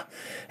Russia,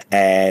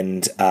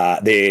 and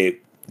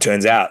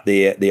turns out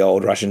the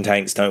old Russian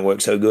tanks don't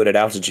work so good at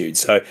altitude.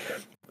 So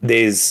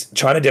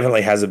China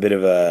definitely has a bit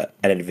of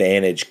an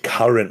advantage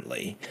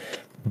currently,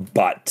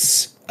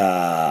 but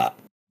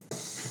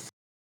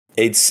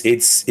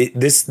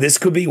this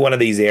could be one of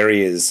these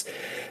areas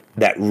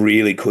that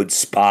really could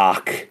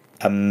spark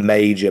a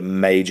major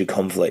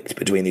conflict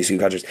between these two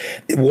countries.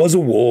 There was a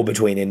war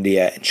between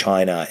India and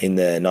China in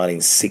the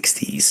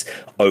 1960s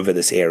over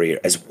this area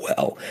as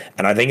well.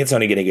 And I think it's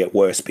only going to get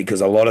worse because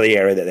a lot of the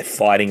area that they're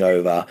fighting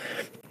over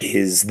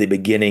is the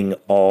beginning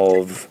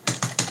of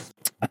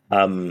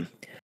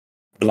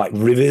like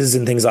rivers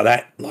and things like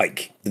that,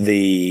 like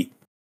the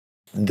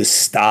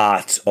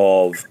start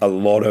of a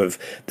lot of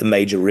the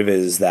major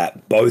rivers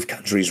that both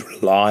countries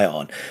rely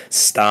on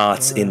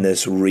starts in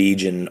this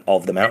region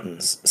of the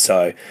mountains.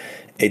 So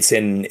it's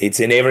in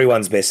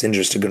everyone's best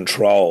interest to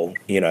control,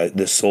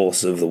 the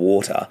source of the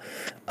water.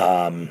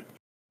 And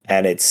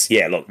this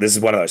is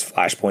one of those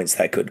flashpoints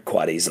that could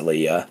quite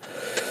easily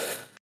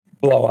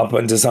blow up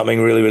into something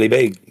really, really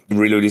big,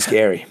 really, really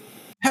scary.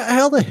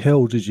 How the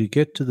hell did you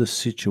get to the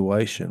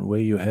situation where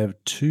you have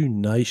two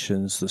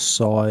nations the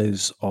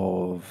size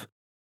of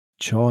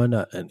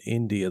China and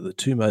India, the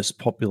two most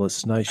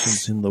populous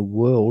nations in the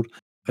world,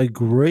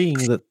 agreeing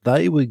that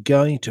they were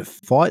going to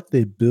fight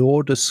their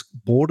border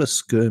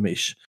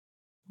skirmish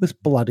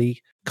with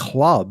bloody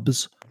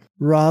clubs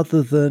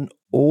rather than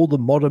all the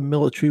modern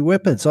military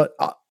weapons?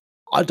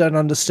 I don't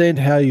understand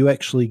how you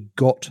actually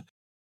got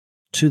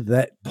to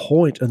that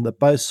point and that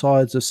both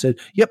sides have said,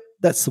 yep,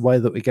 that's the way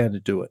that we're going to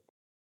do it.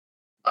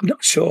 I'm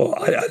not sure.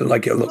 I don't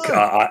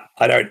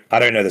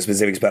know the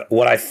specifics, but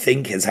what I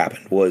think has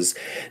happened was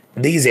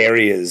these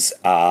areas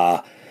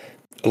are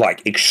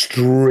like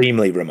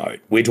extremely remote.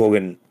 We're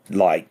talking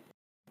like,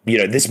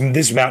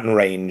 this mountain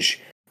range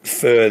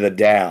further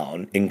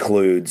down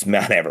includes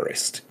Mount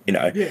Everest,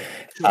 Yeah,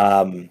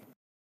 sure.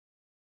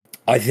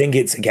 I think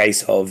it's a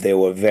case of there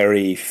were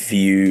very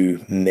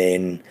few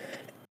men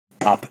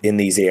up in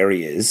these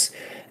areas,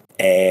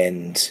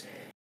 and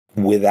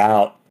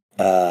without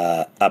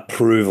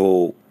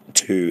approval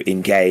to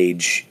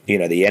engage,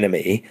 the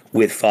enemy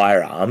with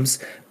firearms,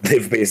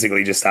 they've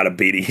basically just started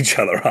beating each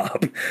other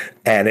up,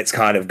 and it's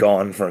kind of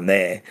gone from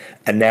there.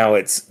 And now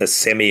it's a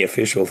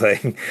semi-official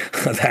thing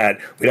that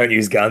we don't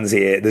use guns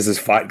here. This is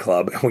Fight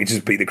Club, and we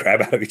just beat the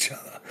crap out of each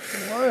other.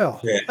 Wow,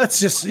 that's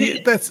just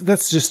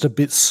a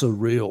bit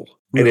surreal.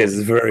 Really. It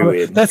is very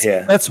weird.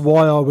 That's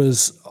why I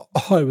was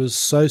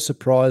so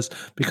surprised,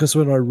 because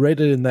when I read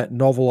it in that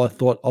novel, I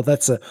thought, oh,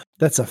 that's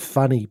a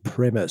funny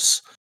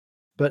premise.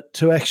 But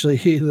to actually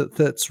hear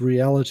that's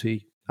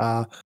reality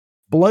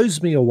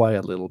blows me away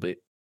a little bit.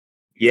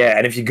 Yeah,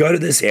 and if you go to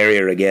this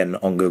area again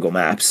on Google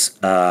Maps,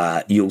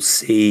 you'll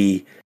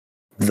see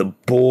the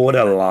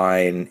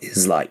borderline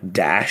is like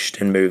dashed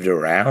and moved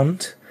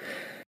around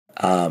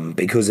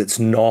because it's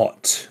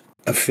not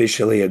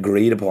officially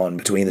agreed upon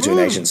between the two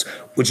nations,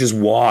 which is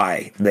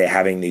why they're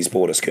having these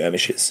border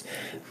skirmishes.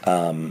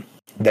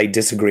 They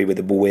disagree with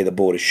where the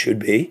border should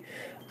be,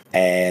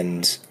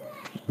 and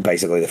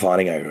basically they're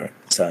fighting over it.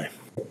 So,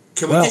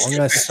 I'm going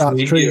to start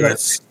treating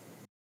that.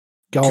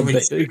 Go on,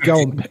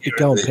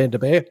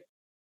 PandaBear.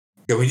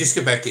 Can we just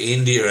go back to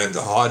India and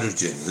the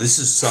hydrogen? This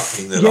is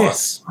something that I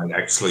find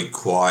actually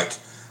quite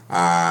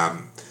a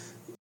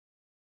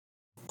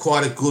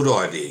good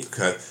idea.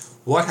 Okay.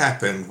 What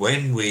happened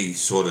when we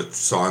sort of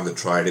signed the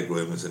trade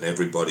agreements and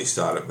everybody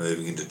started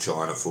moving into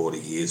China 40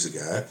 years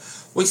ago?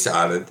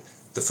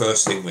 The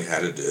first thing we had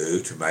to do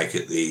to make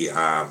it the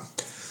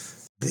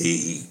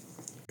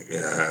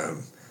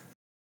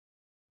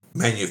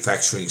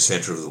manufacturing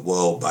centre of the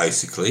world,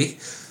 basically,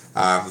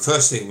 the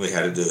first thing we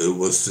had to do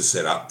was to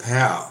set up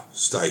power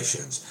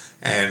stations.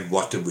 And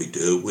what did we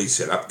do? We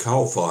set up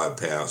coal-fired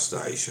power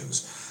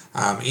stations.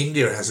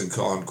 India hasn't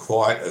gone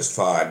quite as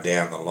far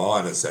down the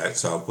line as that,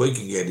 so if we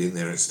can get in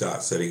there and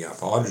start setting up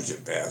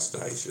hydrogen power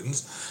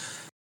stations,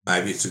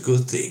 maybe it's a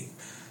good thing.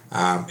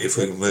 If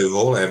we can move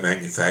all our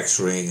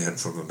manufacturing and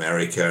from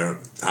America's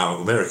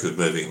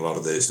moving a lot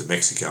of theirs to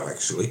Mexico,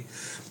 actually,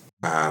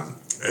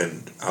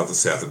 and other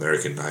South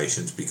American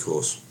nations,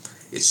 because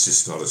it's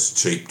just not as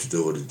cheap to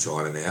do it in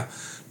China now.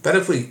 But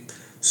if we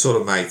sort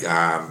of make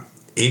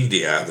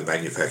India the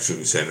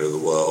manufacturing centre of the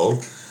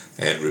world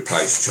and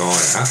replace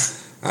China,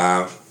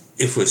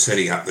 if we're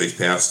setting up these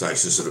power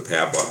stations that are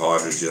powered by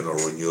hydrogen or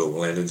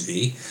renewable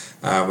energy,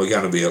 we're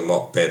going to be a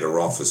lot better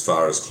off as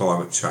far as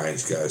climate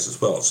change goes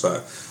as well. So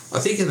I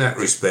think in that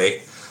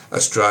respect,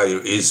 Australia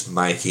is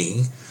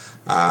making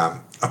a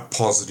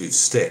positive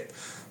step.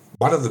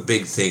 One of the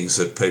big things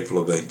that people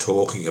have been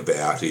talking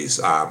about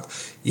is,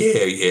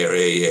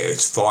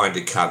 it's fine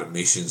to cut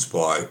emissions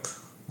by,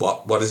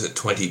 what is it,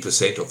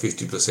 20% or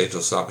 50%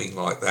 or something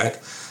like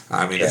that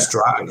in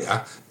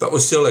Australia, but we're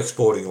still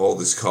exporting all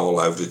this coal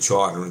over to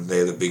China, and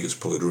they're the biggest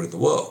polluter in the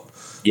world.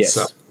 Yes.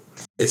 So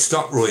it's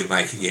not really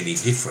making any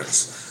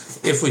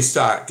difference. If we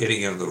start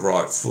getting on the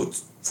right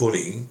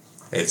footing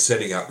and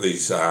setting up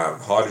these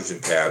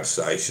hydrogen-powered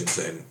stations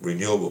and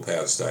renewable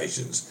powered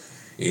stations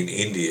in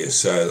India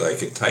so they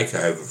can take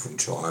over from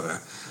China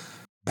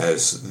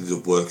as the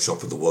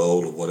workshop of the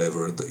world or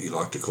whatever that you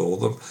like to call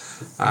them,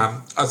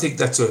 I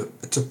think it's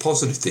a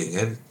positive thing.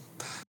 And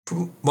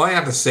from my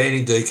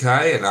understanding,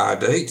 DK and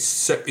Ardeet,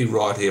 set me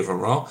right here if I'm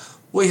wrong,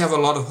 we have a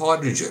lot of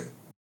hydrogen.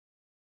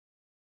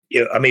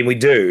 Yeah, I mean, we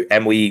do,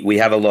 and we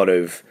have a lot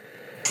of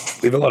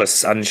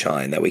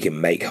sunshine that we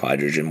can make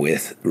hydrogen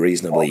with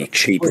reasonably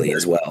cheaply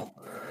as well.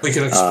 We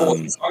can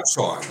export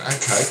sunshine.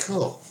 Okay,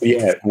 cool.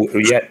 Yeah,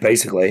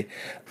 basically.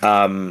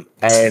 And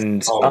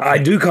I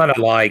do kind of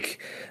like.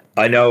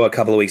 I know a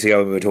couple of weeks ago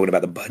when we were talking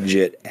about the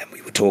budget and we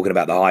were talking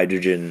about the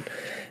hydrogen,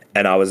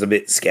 and I was a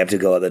bit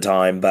skeptical at the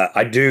time, but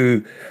I've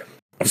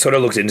sort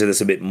of looked into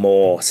this a bit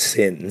more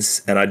since,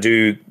 and I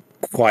do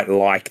quite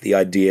like the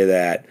idea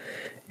that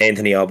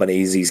Anthony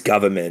Albanese's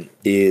government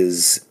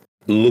is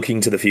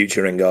looking to the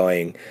future and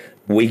going,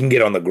 we can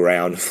get on the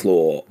ground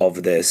floor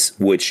of this,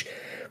 which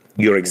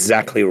you're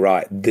exactly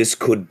right. This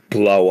could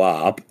blow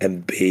up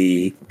and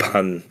be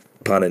pun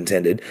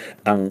intended,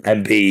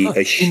 and be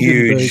a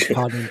huge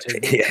pun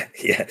intended.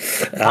 yeah.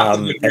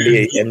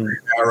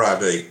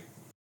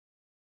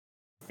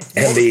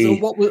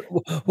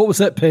 What was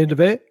that, Panda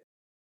Bear?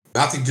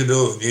 Nothing to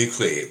do with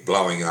nuclear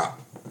blowing up.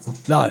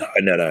 No.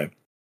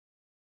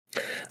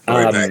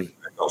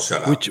 I'll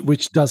shut up.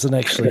 Which doesn't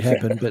actually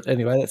happen, but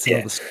anyway, that's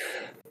another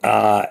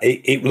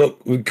story.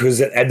 Look,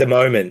 because at the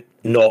moment,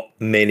 not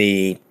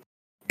many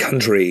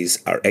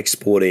countries are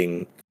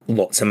exporting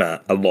lots of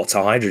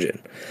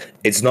hydrogen.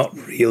 It's not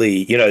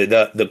really,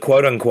 the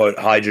quote unquote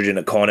hydrogen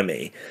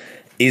economy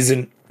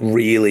isn't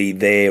really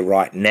there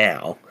right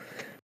now,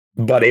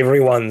 but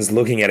everyone's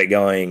looking at it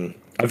going,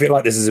 I feel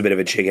like this is a bit of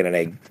a chicken and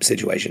egg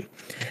situation.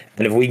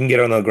 And if we can get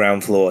on the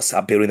ground floor,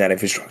 start building that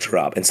infrastructure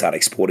up and start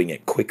exporting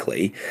it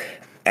quickly,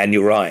 and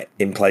you're right,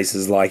 in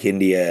places like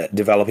India,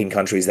 developing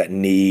countries that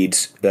need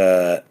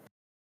the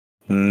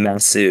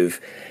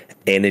massive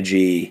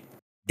energy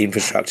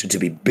infrastructure to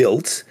be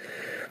built,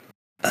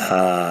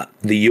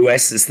 the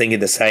US is thinking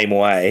the same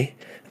way,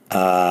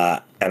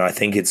 and I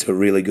think it's a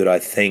really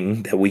good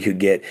thing that we could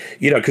get,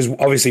 because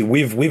obviously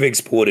we've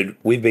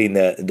been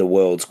the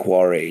world's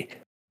quarry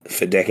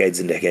for decades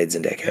and decades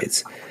and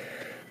decades.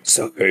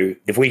 So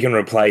if we can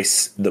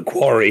replace the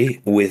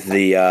quarry with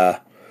the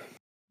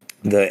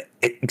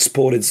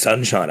exported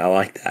sunshine, I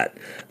like that.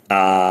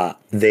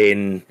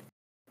 Then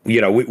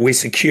we're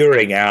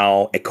securing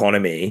our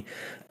economy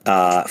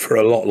for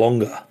a lot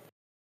longer.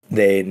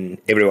 Then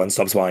everyone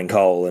stops buying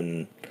coal,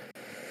 and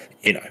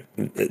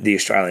the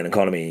Australian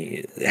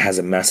economy has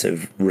a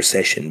massive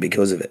recession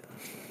because of it.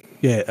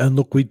 Yeah, and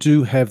look, we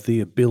do have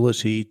the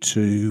ability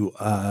to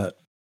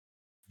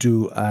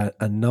do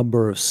a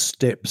number of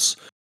steps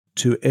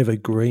to ever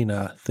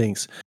greener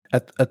things.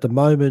 At the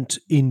moment,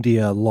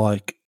 India,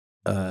 like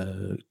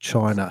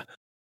China,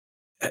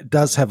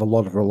 does have a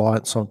lot of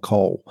reliance on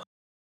coal.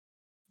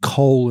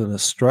 Coal in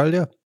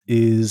Australia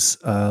is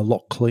a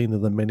lot cleaner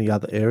than many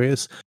other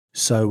areas.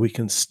 So we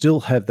can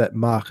still have that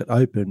market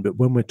open, but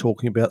when we're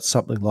talking about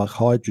something like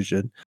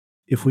hydrogen,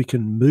 if we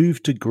can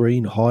move to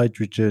green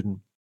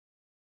hydrogen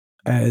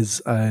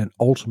as an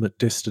ultimate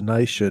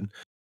destination,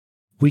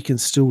 we can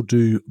still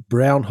do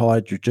brown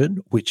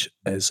hydrogen, which,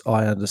 as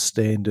I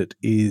understand it,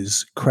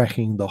 is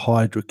cracking the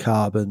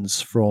hydrocarbons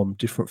from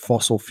different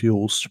fossil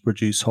fuels to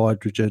produce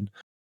hydrogen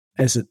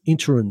as an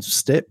interim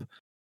step,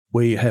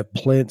 where you have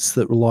plants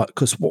that rely,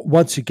 because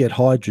once you get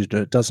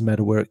hydrogen, it doesn't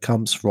matter where it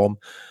comes from.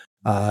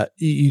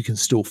 You can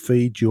still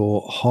feed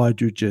your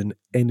hydrogen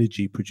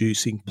energy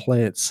producing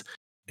plants.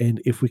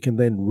 And if we can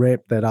then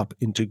ramp that up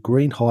into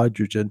green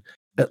hydrogen,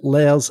 it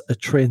allows a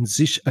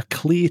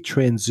clear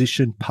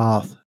transition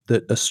path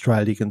that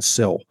Australia can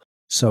sell.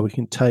 So we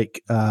can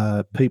take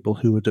people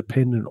who are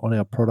dependent on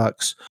our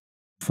products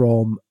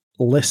from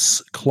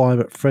less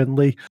climate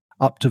friendly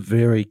up to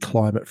very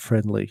climate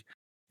friendly.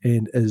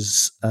 And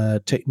as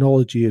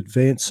technology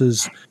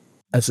advances,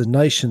 as a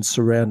nation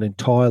surrounded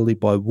entirely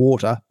by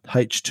water,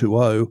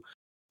 H2O,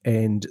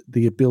 and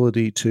the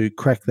ability to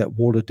crack that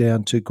water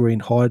down to green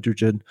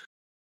hydrogen,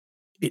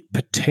 it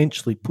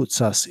potentially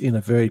puts us in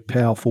a very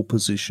powerful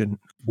position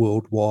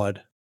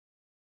worldwide.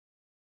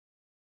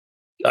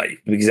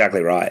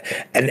 Exactly right.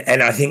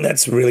 And I think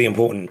that's really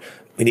important.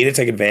 We need to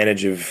take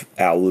advantage of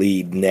our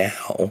lead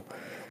now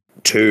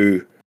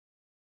to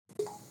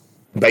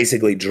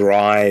basically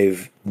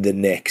drive the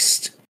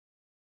next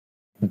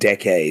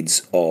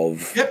decades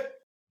of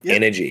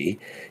energy,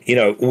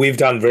 we've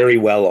done very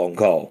well on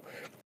coal,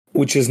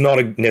 which is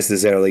not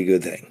necessarily a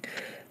good thing.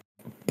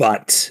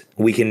 But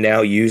we can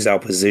now use our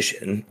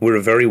position. We're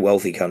a very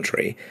wealthy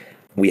country.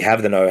 We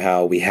have the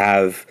know-how. We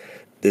have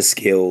the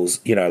skills.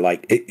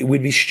 It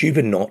would be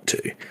stupid not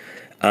to.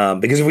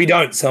 Because if we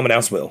don't, someone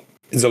else will.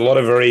 There's a lot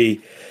of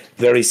very,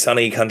 very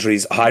sunny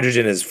countries.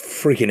 Hydrogen is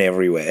freaking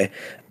everywhere.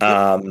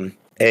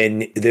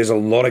 And there's a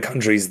lot of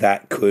countries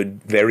that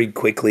could very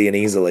quickly and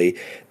easily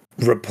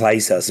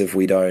replace us if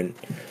we don't,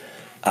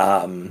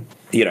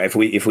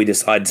 if we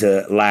decide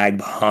to lag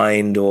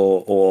behind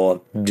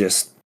or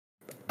just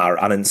are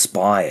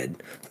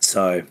uninspired.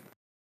 So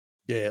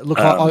yeah, look,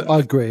 I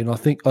agree, and I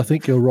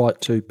think you're right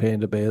too,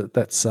 Panda Bear.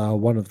 That's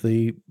one of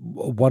the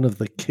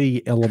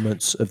key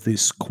elements of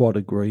this Quad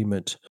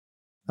agreement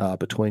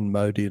between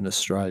Modi and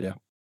Australia.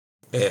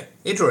 Yeah,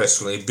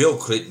 interestingly, Bill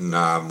Clinton,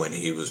 when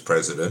he was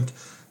president,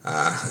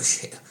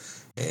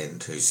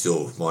 and who's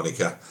still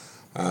Monica,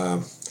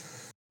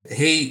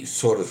 he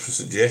sort of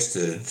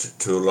suggested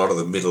to a lot of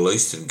the Middle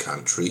Eastern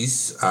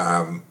countries,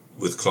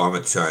 with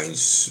climate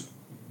change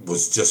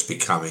was just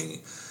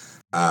becoming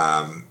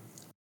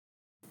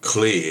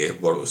clear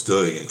what it was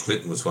doing, and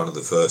Clinton was one of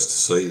the first to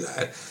see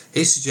that.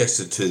 He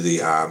suggested to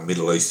the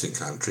Middle Eastern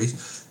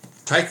countries,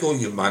 take all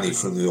your money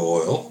from the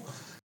oil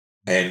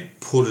and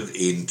put it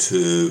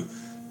into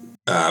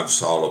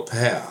solar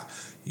power.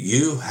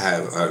 You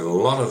have a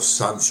lot of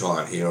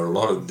sunshine here, a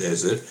lot of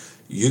desert.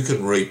 You can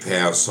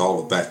repower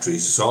solar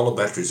batteries. Solar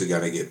batteries are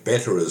going to get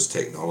better as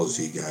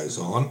technology goes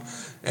on,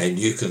 and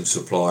you can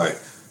supply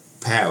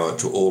power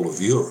to all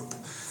of Europe.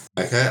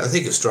 Okay, I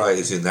think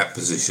Australia's in that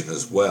position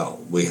as well.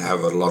 We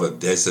have a lot of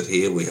desert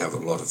here. We have a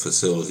lot of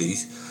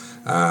facilities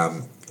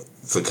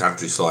for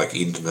countries like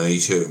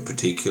Indonesia in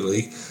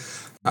particularly,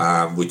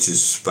 which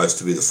is supposed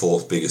to be the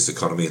fourth biggest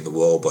economy in the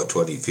world by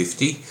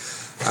 2050.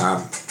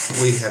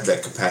 We have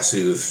that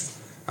capacity of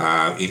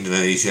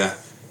Indonesia,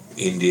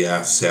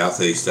 India,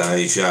 Southeast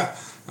Asia.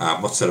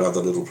 What's that other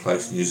little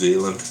place? New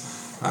Zealand.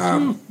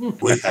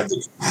 We have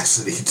the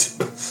capacity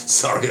to...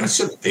 Sorry, I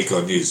shouldn't pick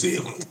on New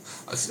Zealand.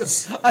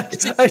 It's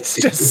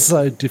just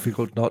so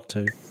difficult not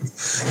to.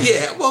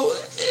 Yeah, well,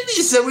 it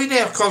is. They're in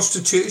our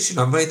constitution.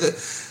 I mean,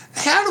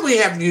 how do we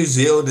have New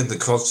Zealand in the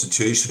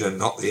constitution and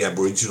not the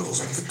Aboriginals?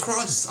 For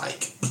Christ's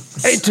sake.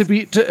 And to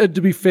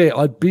be fair,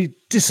 I'd be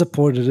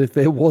disappointed if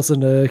there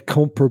wasn't a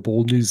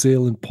comparable New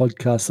Zealand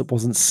podcast that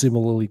wasn't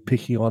similarly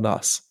picking on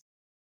us.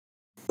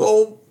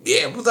 Well,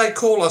 yeah, well, they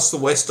call us the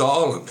West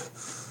Island.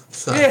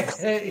 So, yeah,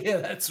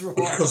 that's right.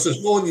 Because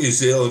there's more New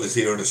Zealanders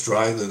here in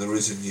Australia than there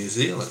is in New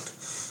Zealand.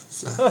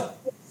 So.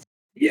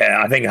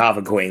 Yeah, I think half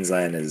of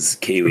Queensland is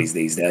Kiwis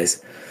these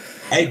days.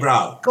 Hey,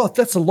 bro. God,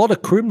 that's a lot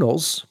of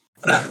criminals.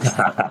 Criminals,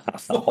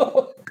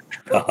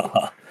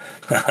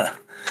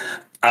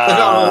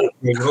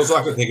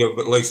 I can think of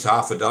at least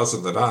half a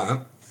dozen that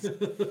aren't.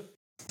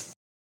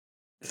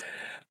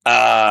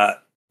 I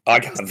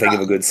can't think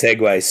of a good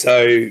segue.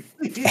 So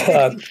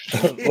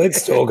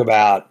let's talk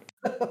about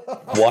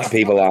why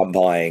people aren't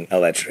buying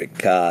electric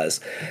cars.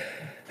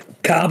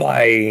 Car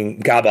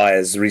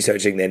buyers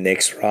researching their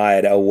next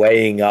ride are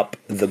weighing up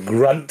the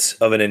grunt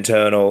of an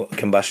internal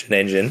combustion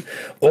engine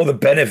or the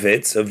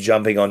benefits of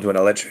jumping onto an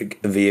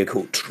electric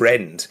vehicle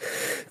trend.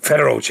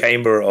 Federal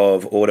Chamber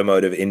of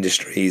Automotive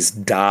Industries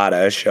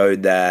data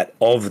showed that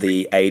of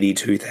the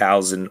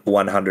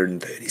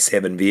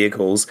 82,137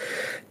 vehicles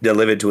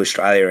delivered to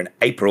Australia in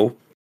April,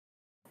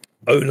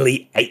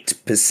 only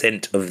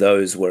 8% of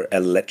those were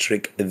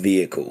electric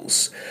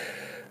vehicles.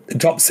 The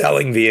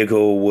top-selling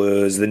vehicle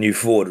was the new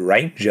Ford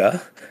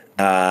Ranger,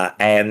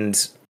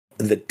 and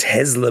the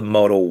Tesla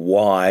Model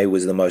Y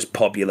was the most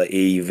popular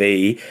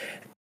EV,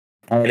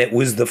 and it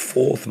was the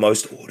fourth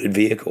most ordered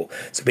vehicle.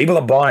 So people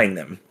are buying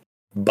them,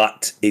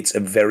 but it's a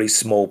very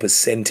small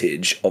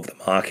percentage of the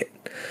market.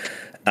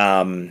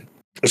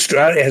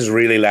 Australia has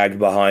really lagged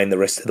behind the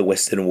rest of the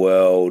Western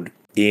world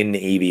in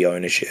EV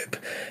ownership,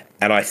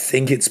 and I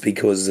think it's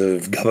because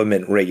of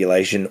government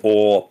regulation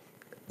or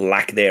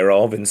lack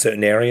thereof in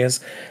certain areas.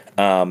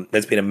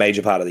 That's been a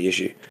major part of the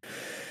issue.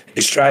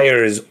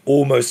 Australia is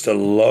almost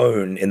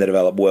alone in the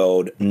developed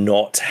world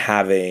not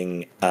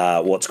having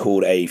what's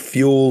called a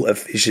fuel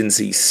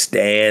efficiency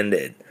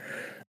standard,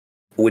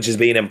 which has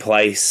been in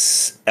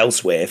place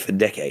elsewhere for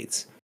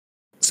decades.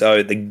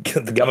 So the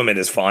government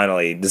has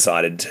finally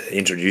decided to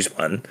introduce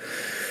one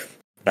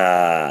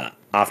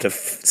after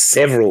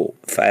several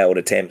failed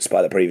attempts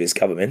by the previous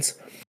governments.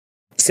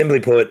 Simply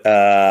put,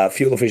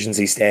 fuel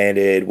efficiency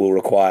standard will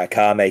require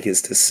car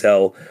makers to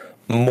sell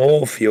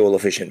more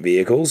fuel-efficient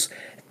vehicles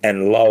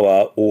and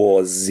lower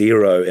or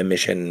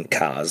zero-emission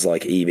cars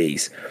like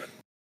EVs.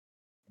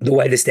 The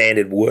way the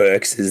standard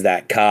works is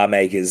that car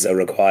makers are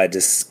required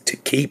to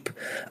keep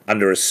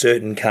under a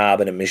certain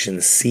carbon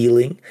emission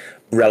ceiling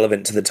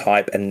relevant to the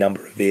type and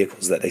number of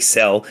vehicles that they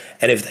sell,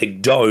 and if they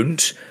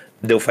don't,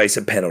 they'll face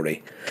a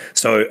penalty.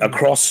 So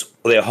across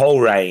their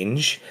whole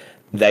range,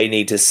 they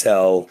need to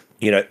sell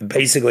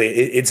basically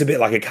it's a bit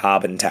like a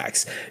carbon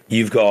tax.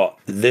 You've got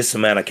this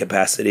amount of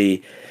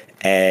capacity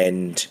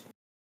and,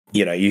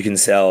 you can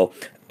sell.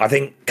 I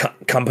think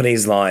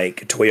companies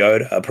like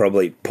Toyota are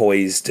probably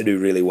poised to do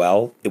really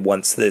well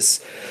once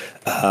this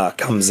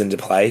comes into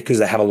play because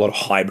they have a lot of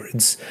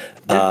hybrids.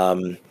 Yeah.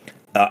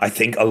 I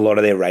think a lot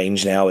of their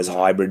range now is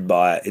hybrid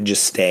by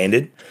just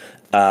standard.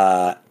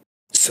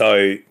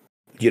 So,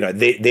 they're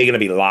going to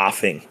be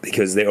laughing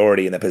because they're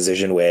already in a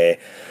position where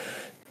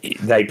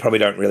they probably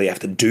don't really have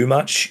to do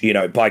much.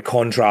 By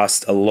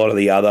contrast, a lot of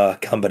the other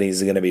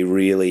companies are going to be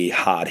really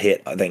hard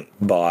hit, I think,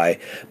 by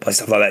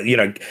stuff like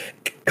that.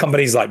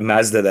 Companies like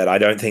Mazda that I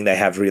don't think they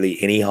have really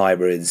any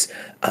hybrids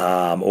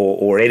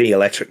or any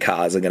electric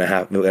cars are going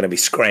to be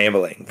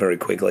scrambling very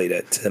quickly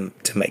to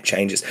make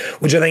changes,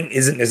 which I think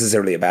isn't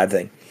necessarily a bad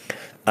thing.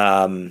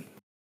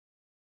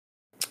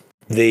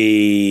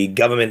 The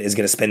government is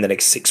going to spend the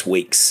next 6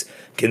 weeks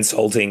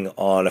consulting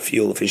on a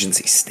fuel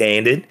efficiency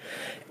standard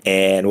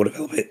and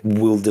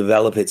will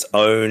develop its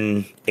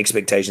own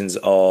expectations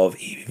of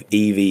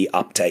EV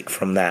uptake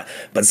from that.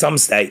 But some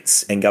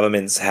states and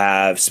governments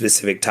have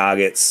specific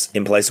targets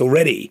in place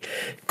already.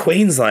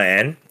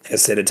 Queensland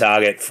has set a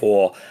target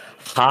for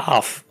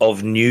half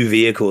of new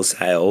vehicle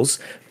sales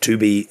to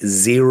be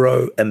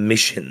zero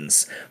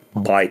emissions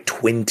by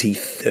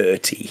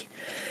 2030.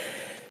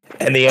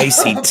 And the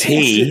ACT,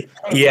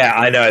 yeah,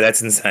 I know,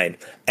 that's insane.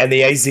 And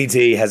the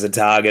ACT has a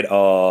target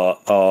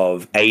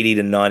of 80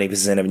 to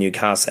 90% of new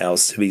car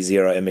sales to be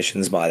zero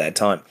emissions by that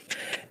time.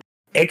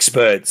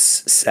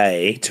 Experts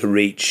say to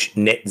reach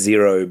net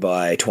zero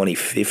by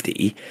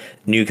 2050,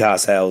 new car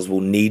sales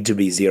will need to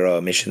be zero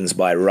emissions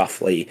by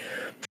roughly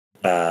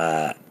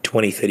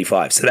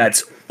 2035. So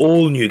that's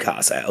all new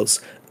car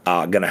sales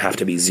are going to have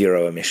to be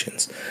zero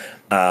emissions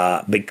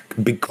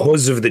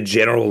because of the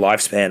general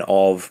lifespan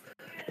of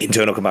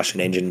internal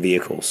combustion engine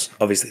vehicles.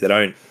 Obviously, they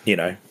don't,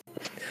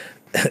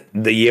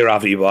 the year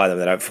after you buy them,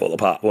 they don't fall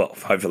apart. Well,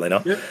 hopefully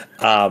not. Yep.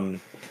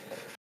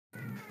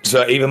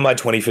 So even by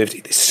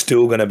 2050, there's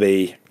still going to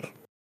be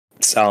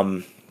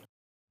some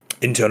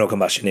internal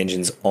combustion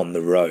engines on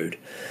the road.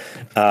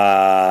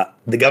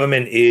 The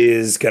government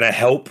is going to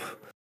help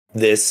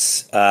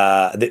this.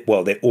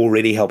 They're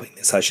already helping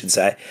this, I should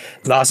say.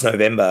 Last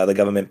November, the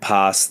government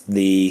passed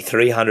the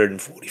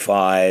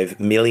 $345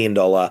 million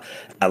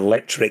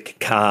electric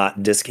car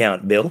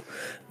discount bill,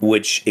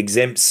 which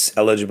exempts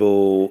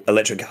eligible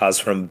electric cars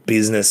from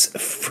business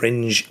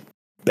fringe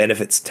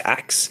benefits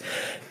tax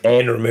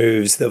and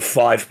removes the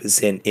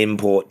 5%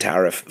 import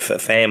tariff for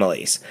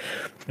families.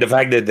 The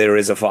fact that there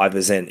is a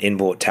 5%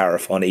 import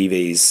tariff on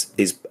EVs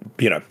is,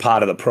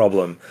 part of the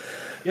problem.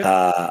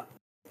 Yep.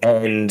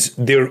 And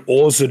they're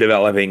also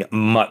developing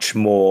much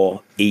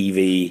more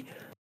EV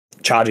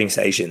charging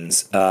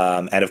stations.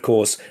 And of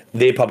course,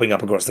 they're popping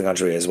up across the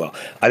country as well.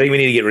 I think we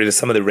need to get rid of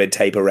some of the red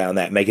tape around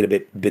that, make it a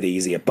bit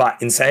easier. But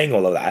in saying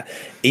all of that,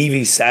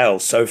 EV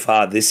sales so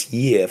far this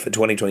year for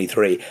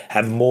 2023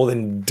 have more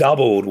than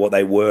doubled what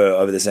they were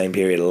over the same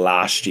period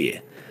last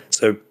year.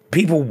 So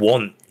people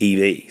want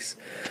EVs.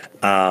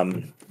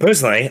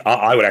 Personally,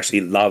 I would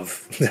actually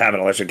love to have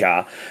an electric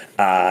car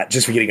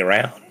just for getting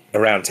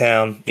around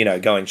town,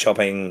 going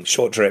shopping,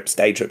 short trips,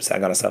 day trips,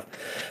 that kind of stuff.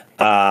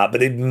 But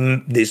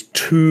there's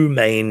two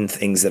main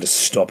things that are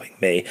stopping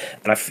me,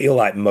 and I feel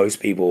like most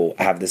people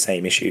have the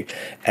same issue,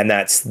 and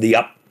that's the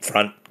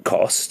upfront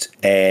cost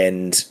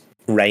and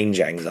range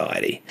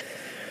anxiety.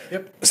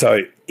 Yep.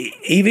 So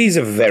EVs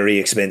are very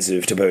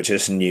expensive to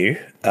purchase new.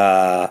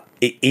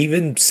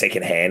 Even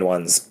secondhand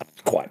ones are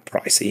quite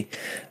pricey.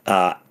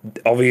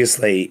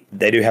 Obviously,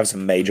 they do have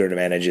some major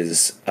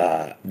advantages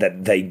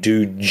that they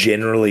do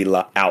generally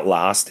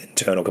outlast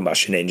internal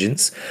combustion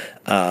engines.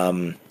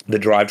 The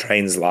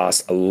drivetrains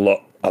last a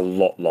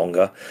lot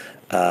longer,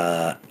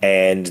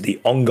 and the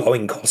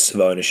ongoing cost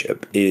of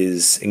ownership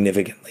is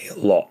significantly a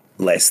lot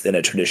less than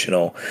a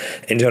traditional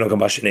internal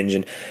combustion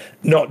engine.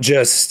 Not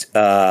just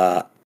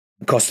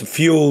cost of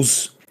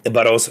fuels,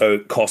 but also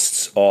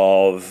costs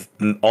of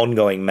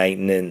ongoing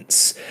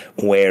maintenance,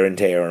 wear and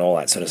tear, and all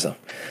that sort of stuff.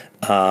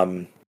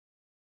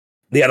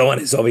 The other one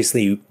is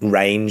obviously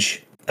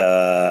range.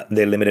 They're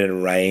limited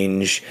in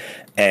range,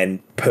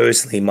 and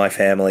personally, my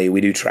family,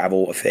 we do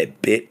travel a fair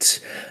bit.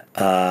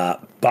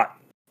 But,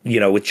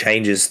 with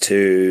changes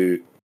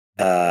to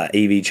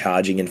EV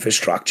charging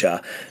infrastructure,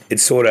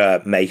 it's sort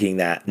of making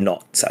that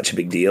not such a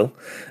big deal.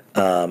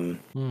 But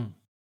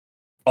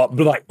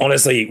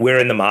honestly, we're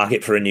in the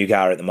market for a new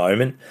car at the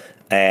moment,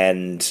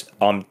 and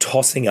I'm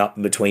tossing up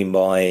between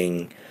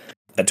buying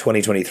a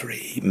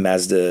 2023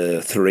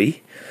 Mazda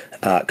 3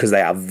 because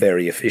they are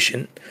very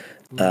efficient.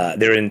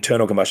 They're an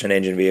internal combustion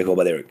engine vehicle,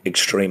 but they're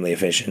extremely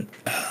efficient.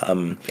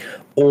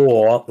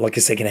 Or like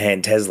a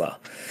secondhand Tesla.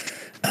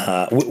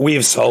 We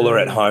have solar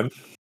at home,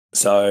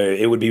 so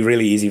it would be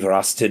really easy for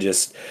us to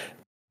just,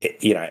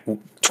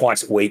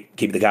 twice a week,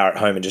 keep the car at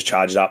home and just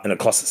charge it up, and it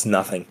costs us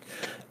nothing.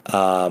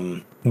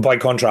 By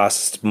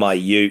contrast, my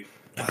Ute,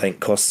 I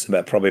think, costs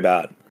probably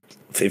about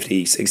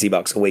 $50,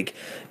 $60 a week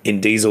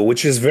in diesel,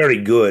 which is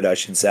very good, I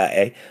should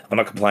say. I'm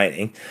not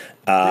complaining.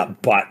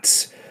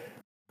 But,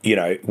 you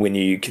know, when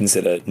you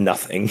consider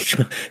nothing,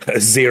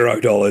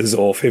 $0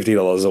 or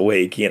 $50 a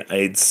week, you know,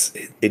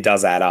 it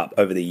does add up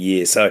over the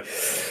year. So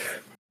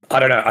I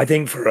don't know. I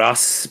think for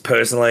us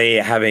personally,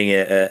 having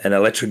an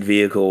electric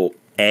vehicle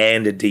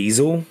and a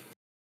diesel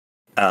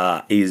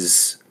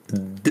is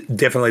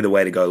definitely the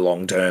way to go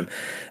long term.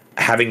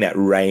 Having that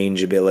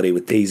range ability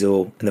with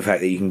diesel and the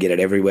fact that you can get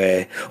it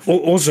everywhere.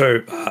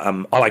 Also,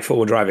 I like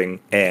four-wheel driving,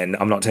 and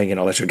I'm not taking an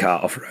electric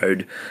car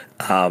off-road,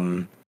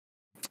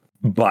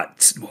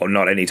 but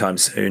not anytime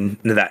soon.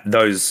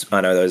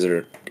 I know those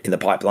are in the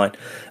pipeline.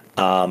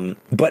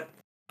 But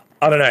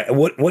I don't know.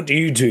 What do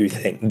you two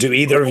think? Do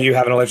either of you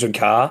have an electric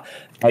car?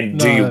 And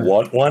do you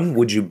want one?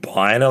 Would you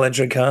buy an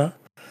electric car?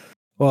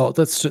 Well,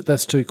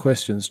 that's two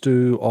questions.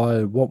 Do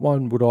I want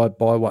one? Would I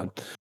buy one?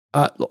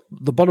 Look,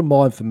 the bottom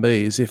line for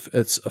me is if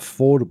it's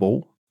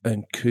affordable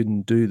and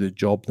can do the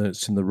job, then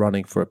it's in the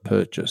running for a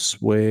purchase.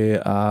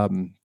 Where for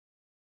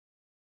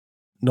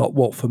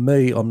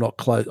me, I'm not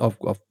close. I've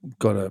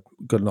got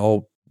an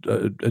old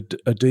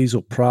a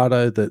diesel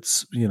Prado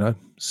that's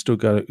still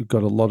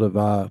got a lot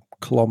of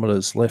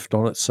kilometres left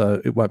on it,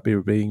 so it won't be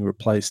being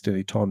replaced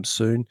anytime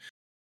soon.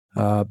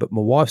 But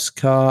my wife's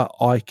car,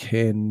 I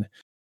can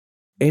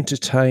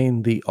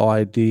entertain the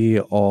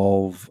idea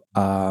of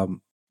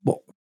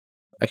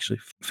actually,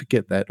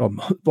 forget that. I'm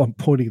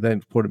pointing that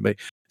in front of me.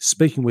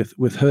 Speaking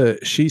with her,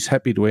 she's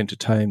happy to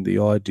entertain the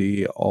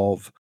idea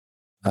of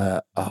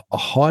a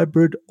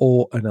hybrid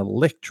or an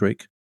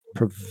electric,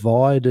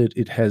 provided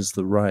it has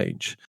the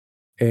range.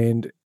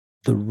 And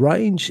the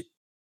range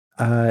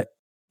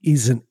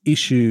is an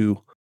issue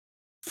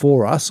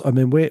for us. I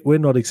mean, we're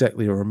not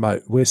exactly a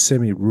remote. We're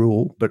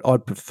semi-rural, but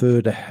I'd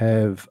prefer to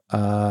have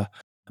my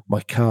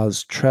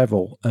car's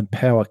travel and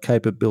power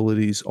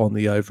capabilities on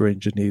the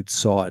over-engineered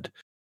side.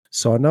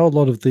 So I know a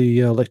lot of the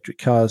electric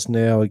cars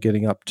now are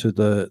getting up to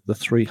the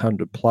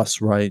 300 plus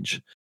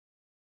range.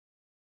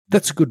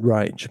 That's a good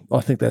range.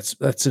 I think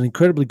that's an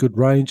incredibly good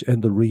range,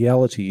 and the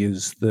reality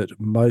is that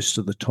most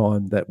of the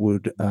time that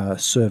would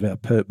serve our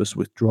purpose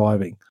with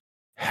driving.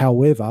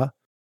 However,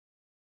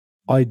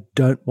 I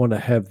don't want to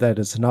have that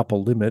as an upper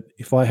limit.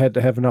 If I had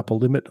to have an upper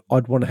limit,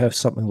 I'd want to have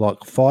something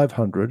like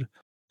 500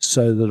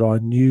 so that I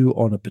knew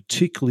on a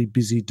particularly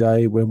busy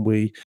day when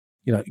we,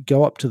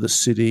 go up to the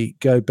city,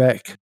 go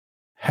back,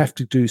 have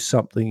to do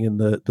something in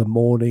the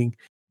morning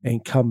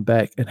and come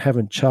back and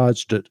haven't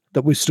charged it,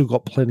 that we've still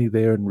got plenty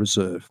there in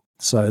reserve.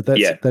 So that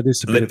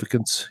is a bit of a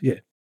concern. Yeah.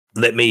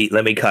 Let me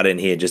cut in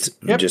here just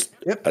a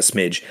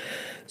smidge.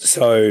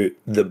 So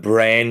the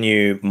brand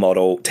new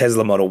model,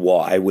 Tesla Model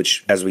Y,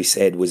 which, as we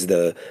said, was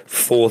the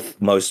fourth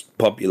most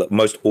popular,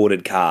 most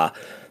ordered car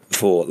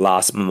for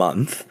last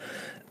month,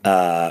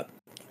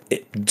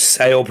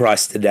 sale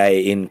price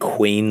today in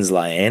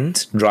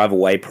Queensland, drive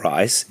away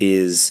price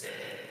is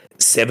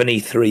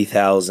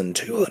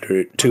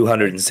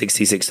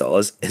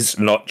 $73,266. It's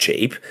not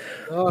cheap,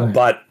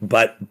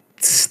 but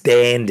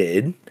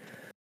standard,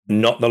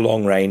 not the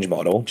long range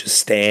model, just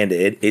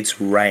standard. Its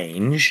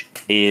range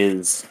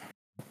is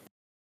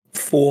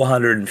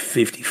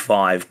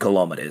 455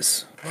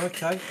 kilometers.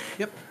 Okay.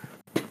 Yep.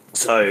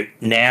 So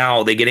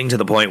now they're getting to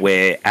the point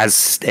where, as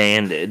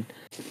standard,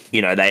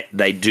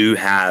 they do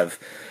have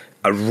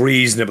a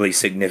reasonably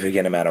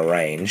significant amount of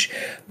range.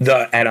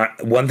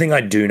 One thing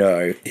I do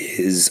know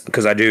is,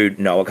 because I do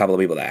know a couple of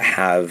people that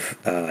have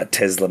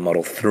Tesla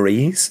Model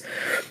 3s,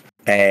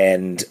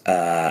 and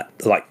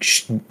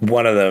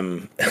one of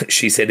them,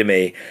 she said to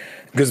me,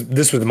 because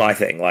this was my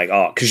thing,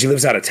 because she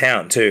lives out of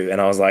town too,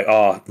 and I was like,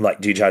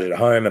 do you charge it at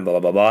home, and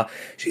blah, blah, blah, blah.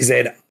 She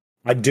said,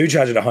 I do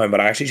charge it at home,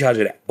 but I actually charge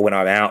it when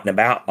I'm out and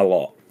about a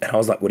lot. And I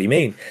was like, what do you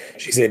mean?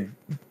 She said,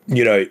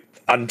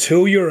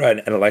 until you're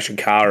an electric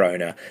car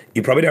owner,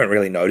 you probably don't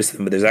really notice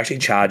them, but there's actually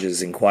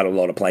charges in quite a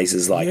lot of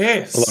places, a lot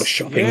of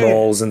shopping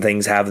malls and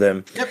things have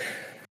them. Yep.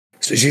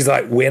 So she's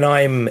like,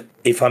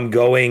 if I'm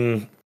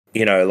going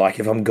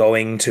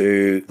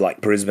to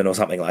Brisbane or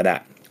something like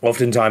that,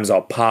 oftentimes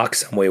I'll park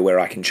somewhere where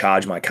I can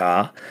charge my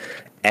car,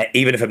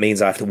 even if it means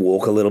I have to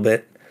walk a little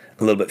bit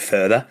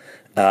further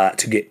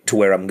to get to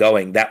where I'm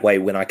going. That way,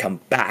 when I come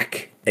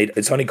back,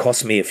 it's only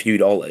cost me a few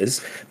dollars,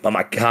 but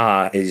my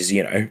car is,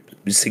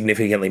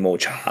 significantly more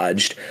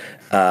charged.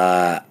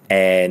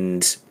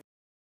 And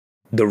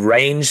the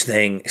range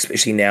thing,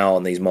 especially now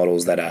on these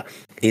models that are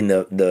in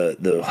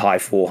the high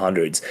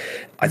 400s,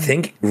 I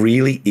think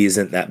really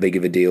isn't that big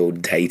of a deal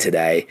day to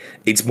day.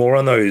 It's more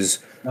on those.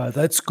 No,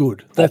 that's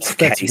good. That's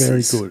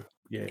very good.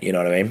 Yeah. You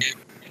know what I mean?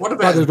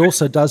 But it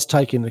also does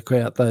take into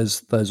account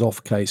those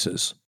off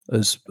cases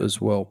as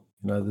well.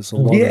 There's a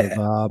lot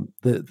of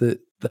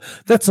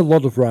that's a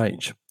lot of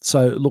range.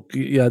 So look,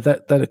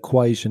 that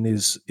equation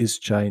is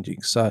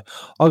changing. So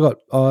I love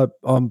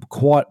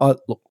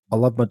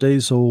my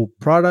diesel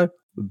Prado,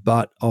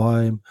 but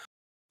I'm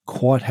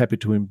quite happy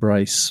to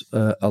embrace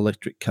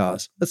electric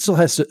cars. It still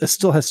has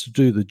to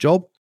do the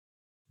job,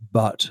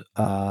 but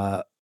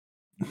well,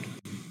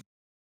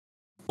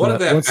 What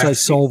about once they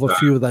solve a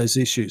few of those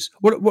issues.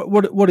 What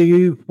do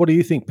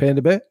you think,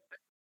 Panda Bear?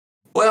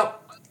 Well,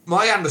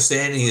 my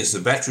understanding is the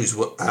batteries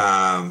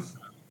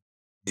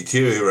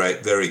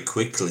deteriorate very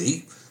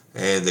quickly,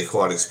 and they're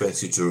quite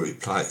expensive to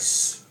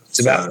replace. It's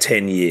about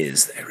 10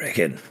 years, they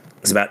reckon.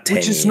 It's about 10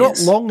 years. Which is not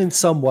long in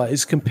some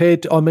ways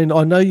compared to, I mean,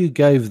 I know you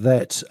gave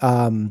that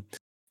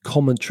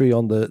commentary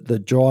on the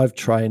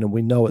drivetrain, and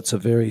we know it's a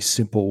very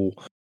simple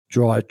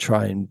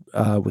drivetrain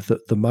with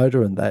the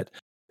motor and that.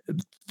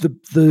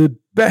 The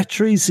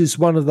batteries is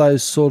one of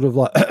those sort of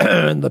like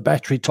the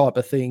battery type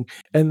of thing,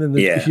 and then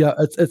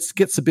it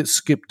gets a bit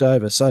skipped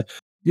over. So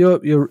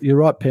you're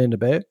right, Panda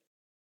Bear.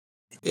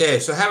 Yeah.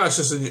 So how much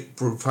does a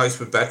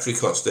replacement battery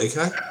cost,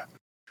 DK?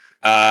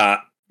 A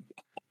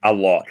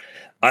lot.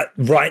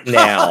 Right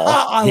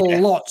now, a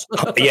lot.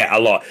 Yeah, a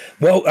lot.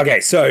 Well, okay,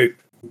 so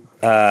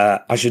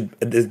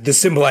the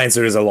simple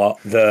answer is a lot.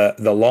 The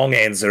long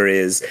answer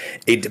is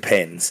it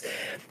depends.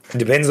 It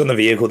depends on the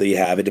vehicle that you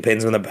have. It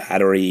depends on the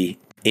battery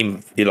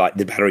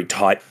the battery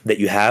type that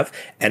you have,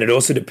 and it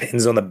also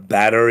depends on the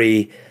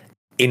battery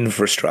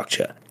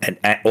infrastructure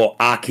or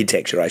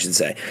architecture, I should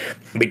say,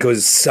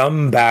 because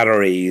some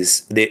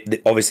batteries,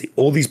 obviously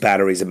all these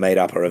batteries are made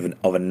up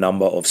of a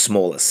number of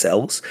smaller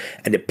cells,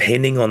 and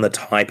depending on the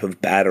type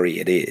of battery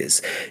it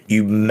is,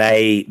 you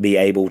may be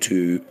able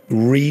to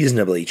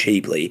reasonably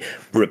cheaply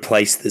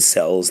replace the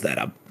cells that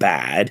are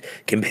bad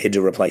compared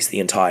to replace the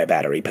entire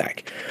battery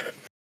pack.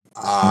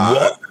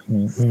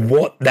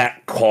 What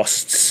that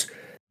costs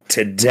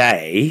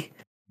today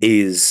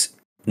is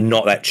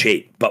not that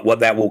cheap, but what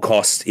that will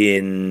cost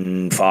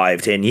in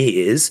 5-10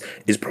 years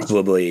is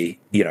probably,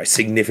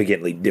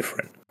 significantly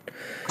different.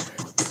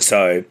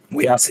 So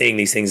we are seeing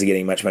these things are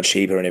getting much, much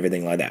cheaper and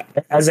everything like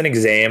that. As an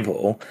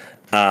example,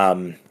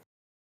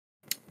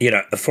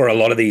 for a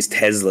lot of these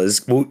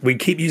Teslas, we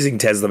keep using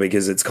Tesla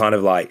because it's kind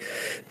of like,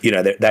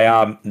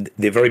 they're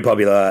very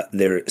popular.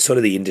 They're sort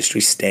of the industry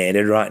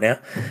standard right now.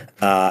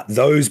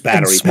 Those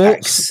battery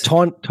packs.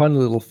 Tiny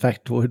little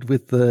factoid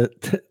with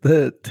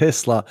the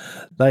Tesla,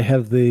 they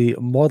have the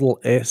Model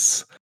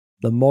S,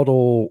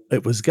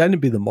 it was going to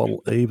be the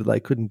Model E, but they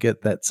couldn't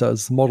get that. So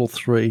it's the Model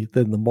 3,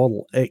 then the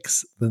Model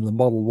X, then the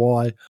Model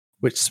Y,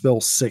 which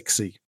spells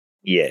sexy.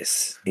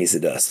 Yes,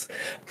 it does.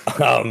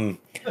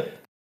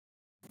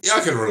 Yeah,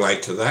 I can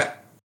relate to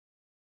that.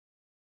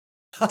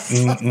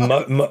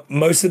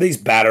 Most of these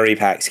battery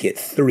packs get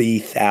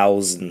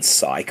 3,000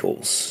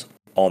 cycles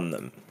on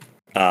them.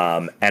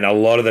 And a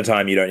lot of the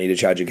time you don't need to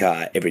charge your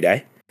car every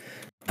day.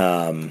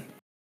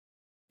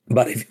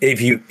 But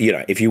if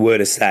you were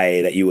to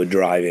say that you were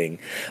driving,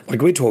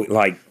 like we're talking,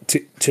 like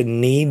to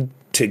need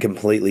to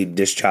completely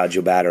discharge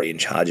your battery and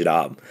charge it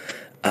up,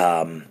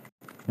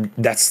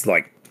 that's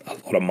like a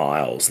lot of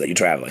miles that you're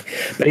traveling.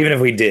 But even if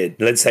we did,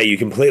 let's say you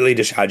completely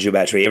discharge your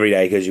battery every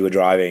day because you were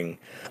driving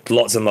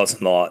lots and lots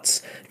and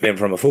lots, you went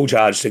from a full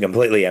charge to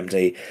completely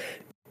empty,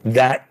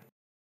 that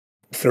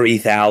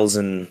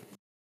 3,000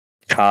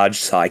 charge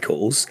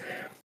cycles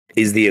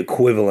is the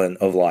equivalent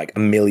of like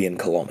 1,000,000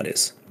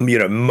 kilometers.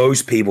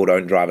 Most people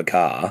don't drive a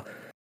car.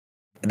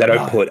 They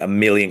don't put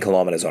 1,000,000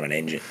 kilometers on an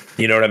engine.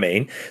 You know what I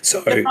mean?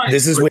 So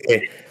this is where...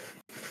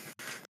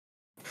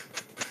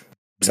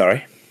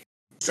 Sorry?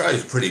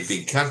 Australia's a pretty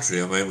big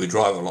country. I mean, we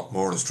drive a lot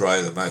more in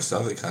Australia than most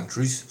other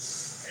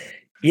countries.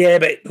 Yeah,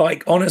 but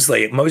like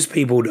honestly, most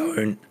people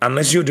don't,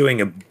 unless you're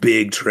doing a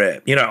big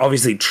trip.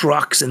 Obviously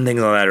trucks and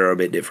things like that are a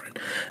bit different.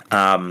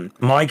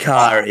 My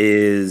car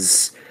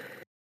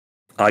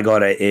I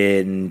got it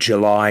in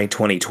July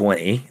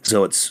 2020,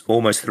 so it's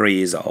almost 3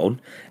 years old,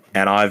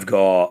 and I've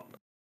got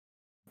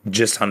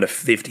just under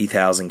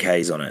 50,000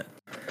 Ks on it.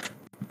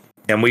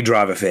 And we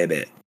drive a fair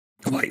bit.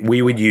 Like,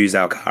 we would use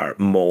our car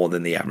more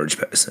than the average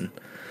person.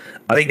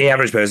 I think the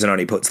average person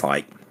only puts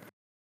like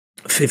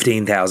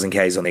 15,000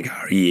 Ks on their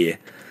car a year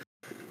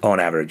on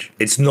average.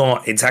 It's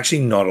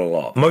actually not a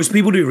lot. Most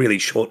people do really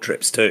short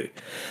trips too.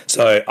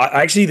 So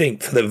I actually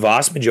think for the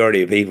vast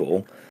majority of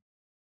people,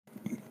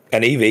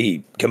 an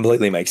EV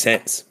completely makes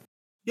sense.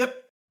 Yep.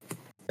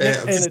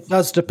 And it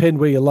does depend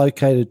where you're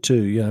located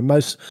too.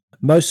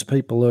 Most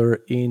people are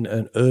in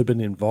an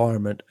urban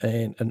environment,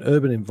 and an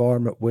urban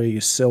environment where you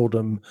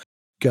seldom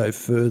go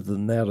further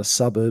than out of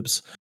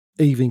suburbs.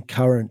 Even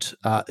current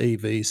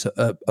EVs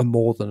are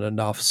more than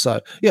enough.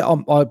 So yeah,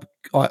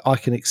 I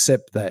can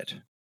accept that.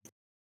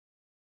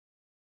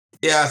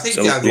 Yeah, I think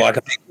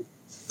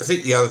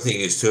the other thing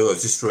is too. I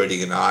was just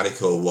reading an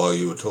article while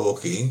you were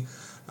talking.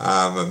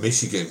 A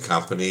Michigan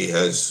company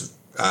has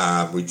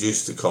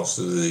reduced the cost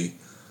of the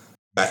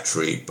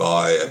battery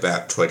by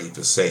about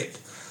 20%,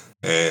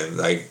 and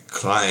they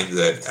claim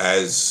that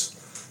as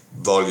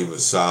volume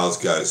of sales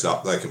goes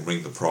up, they can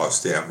bring the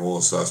price down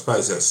more. So I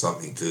suppose that's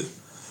something to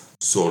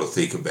sort of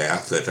think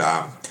about, that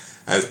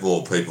as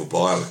more people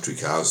buy electric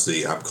cars,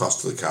 the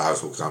cost of the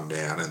cars will come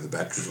down and the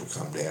batteries will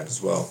come down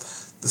as well.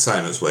 The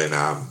same as when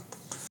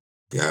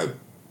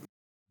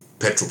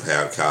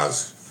petrol-powered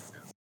cars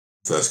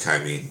first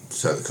came in,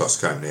 so the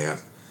cost came down.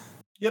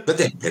 Yep. But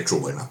then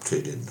petrol went up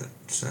too, didn't it?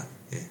 So,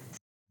 yeah.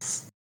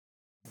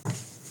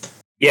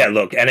 Yeah,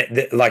 look,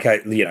 and like I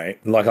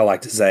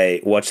like to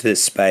say, watch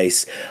this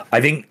space.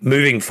 I think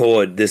moving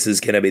forward, this is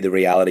going to be the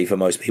reality for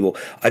most people.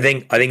 I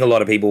think a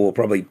lot of people will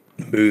probably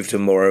move to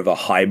more of a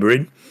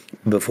hybrid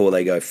before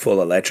they go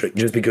full electric,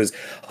 just because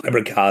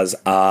hybrid cars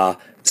are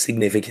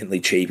significantly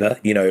cheaper.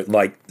 You know,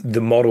 like the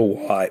Model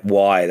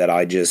Y that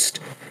I just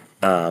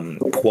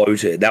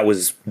quoted, that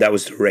was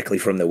directly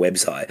from the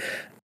website.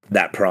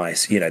 That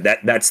price, you know,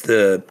 that's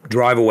the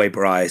drive away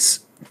price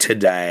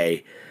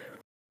today.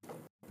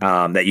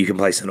 That you can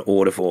place an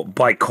order for.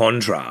 By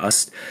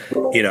contrast,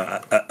 you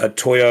know, a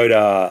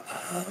Toyota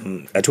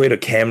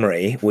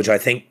Camry, which I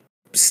think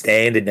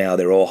standard now,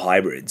 they're all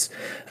hybrids,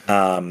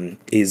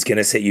 is going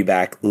to set you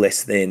back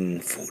less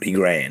than 40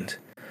 grand.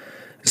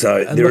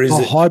 So And there is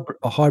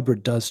a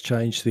hybrid does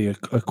change the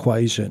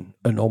equation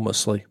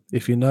enormously.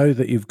 If you know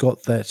that you've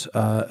got that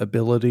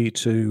ability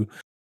to,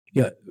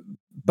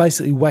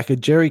 basically whack a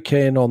jerry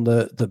can on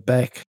the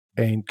back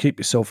and keep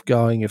yourself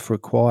going if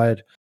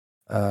required.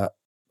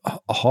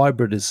 A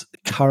hybrid is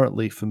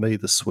currently for me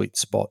the sweet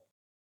spot.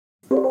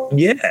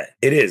 Yeah,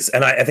 it is.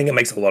 And I think it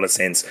makes a lot of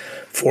sense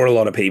for a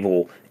lot of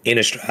people in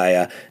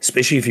Australia,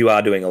 especially if you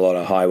are doing a lot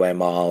of highway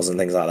miles and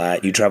things like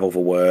that. You travel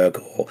for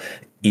work or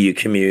you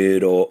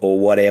commute or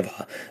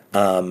whatever.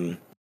 Or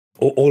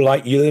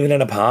like you live in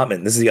an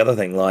apartment. This is the other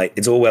thing. Like,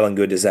 it's all well and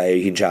good to say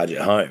you can charge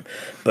at home.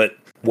 But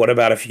what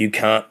about if you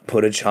can't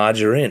put a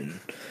charger in?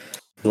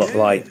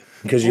 Like,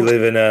 because you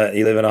live in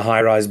a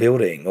high-rise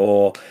building,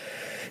 or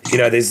you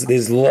know,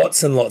 there's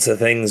lots and lots of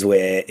things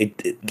where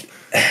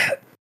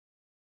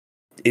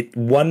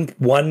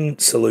one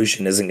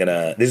solution isn't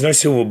gonna. There's no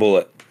silver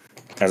bullet,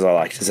 as I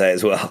like to say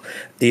as well.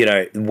 You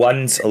know,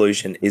 one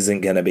solution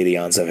isn't gonna be the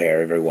answer for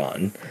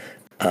everyone.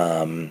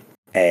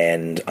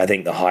 And I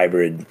think the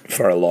hybrid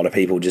for a lot of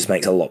people just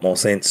makes a lot more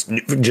sense,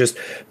 just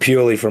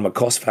purely from a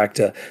cost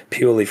factor,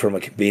 purely from a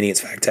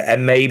convenience factor,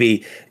 and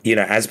maybe, you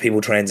know, as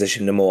people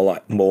transition to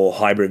more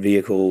hybrid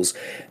vehicles,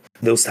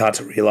 they'll start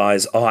to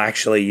realize, oh,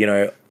 actually, you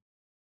know,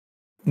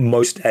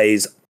 most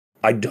days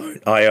I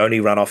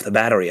only run off the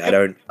battery. I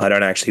don't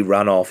actually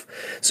run off.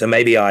 So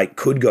maybe I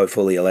could go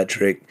fully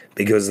electric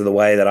because of the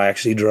way that I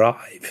actually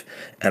drive,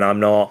 and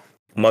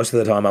most of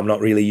the time I'm not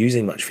really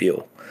using much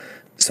fuel.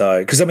 So,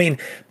 because I mean,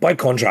 by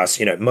contrast,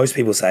 you know, most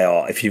people say,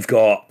 oh, if you've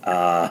got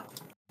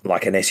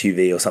like an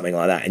SUV or something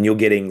like that, and you're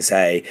getting,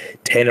 say,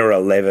 10 or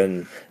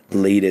 11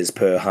 liters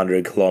per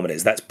 100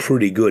 kilometers, that's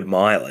pretty good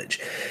mileage.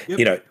 Yep.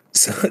 You know,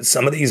 so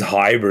some of these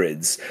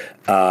hybrids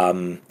are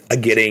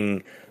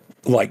getting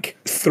like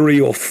 3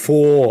 or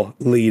 4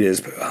 liters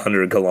per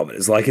 100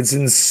 kilometers. Like, it's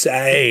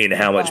insane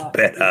how much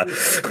better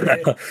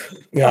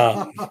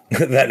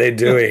that they're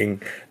doing.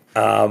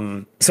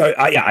 So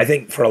I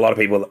think for a lot of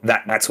people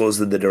that's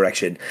also the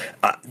direction.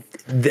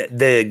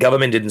 The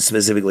government didn't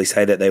specifically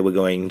say that they were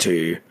going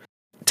to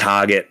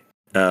target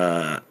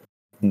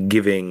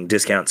giving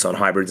discounts on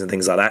hybrids and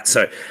things like that.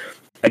 So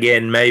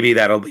again, maybe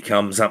that'll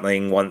become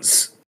something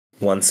once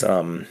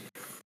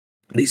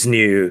these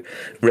new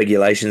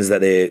regulations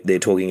that they're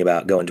talking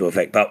about go into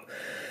effect. But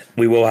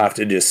we will have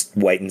to just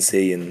wait and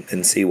see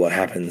and see what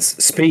happens.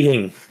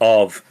 Speaking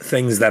of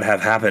things that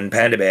have happened,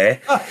 Panda Bear,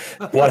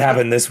 what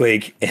happened this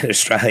week in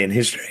Australian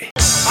history?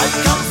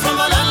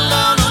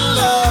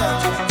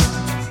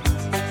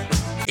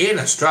 In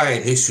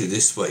Australian history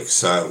this week,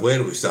 so where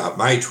do we start?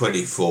 May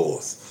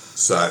 24th.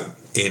 So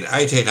in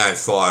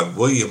 1805,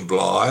 William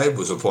Bligh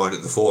was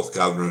appointed the 4th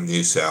Governor of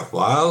New South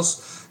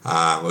Wales.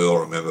 We all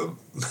remember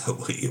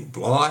William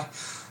Bligh,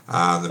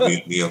 the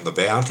mutiny on the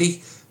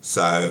Bounty.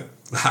 So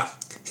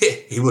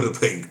he would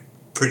have been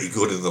pretty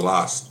good in the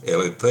last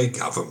LNP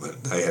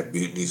government. They had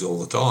mutinies all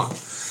the time.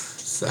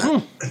 So,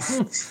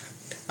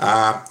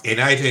 in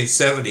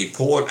 1870,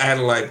 Port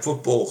Adelaide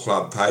Football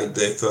Club played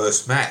their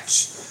first match.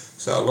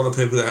 So a lot of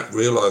people don't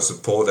realise the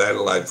Port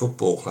Adelaide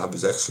Football Club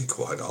is actually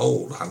quite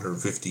old,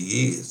 150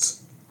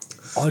 years.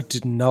 I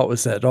didn't know it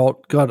was that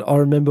old. God, I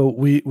remember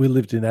we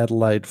lived in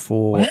Adelaide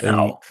for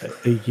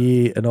a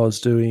year, and I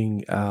was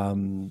doing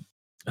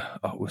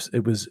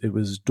it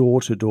was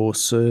door-to-door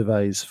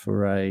surveys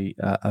for a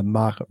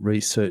market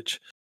research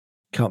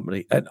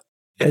company. And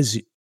as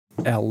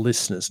our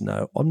listeners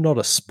know, I'm not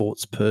a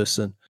sports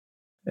person,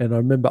 and I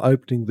remember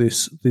opening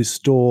this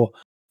door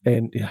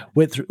and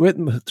went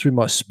through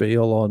my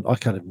spiel on, I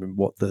can't even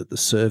remember what the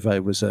survey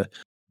was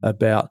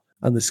about.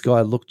 And this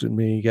guy looked at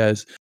me and he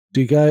goes, Do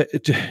you go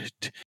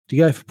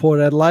for Port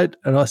Adelaide?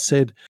 And I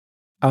said,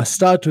 I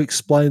started to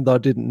explain that I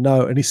didn't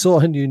know, and he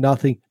saw I knew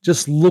nothing,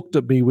 just looked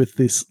at me with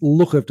this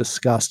look of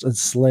disgust and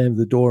slammed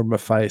the door in my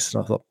face.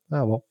 And I thought,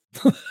 oh, well.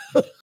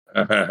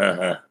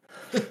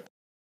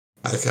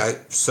 Okay,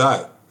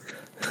 so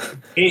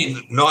in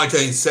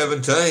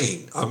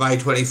 1917, on May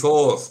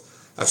 24th,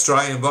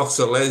 Australian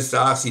boxer Les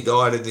Darcy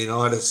died in the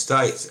United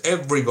States.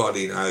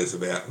 Everybody knows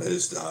about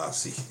Les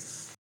Darcy,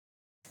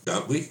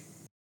 don't we?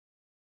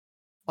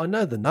 I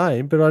know the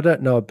name, but I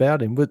don't know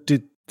about him. But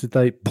did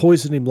they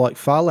poison him like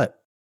Farlap?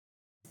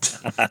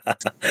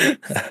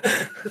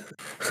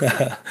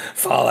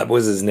 Farlap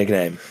was his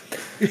nickname.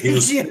 He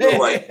was the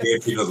middleweight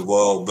champion of the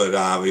world, but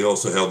he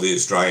also held the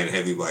Australian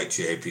heavyweight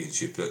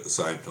championship at the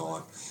same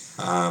time.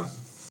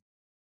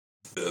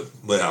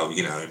 Well,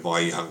 you know, in my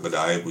younger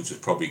day, which was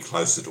probably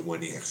closer to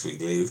when he actually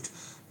lived.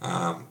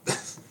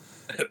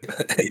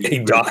 He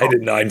died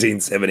in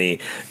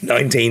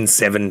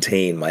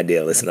 1917, my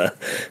dear listener.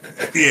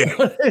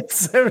 Yeah.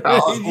 Yes.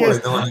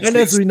 And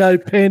as we know,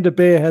 Panda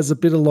Bear has a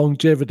bit of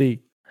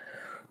longevity.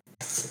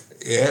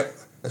 Yeah.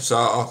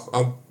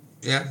 So,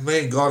 me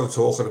and God are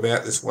talking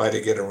about this way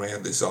to get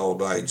around this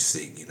old age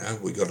thing, you know.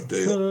 We got to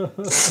do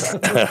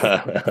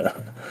it.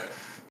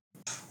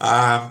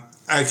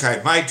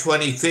 Okay, May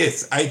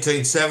 25th,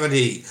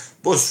 1870,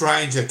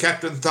 bushranger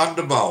Captain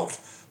Thunderbolt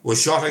was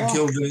shot and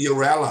killed in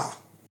Uralla.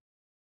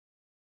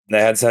 They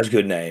had such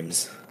good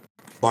names.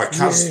 By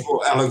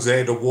Constable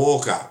Alexander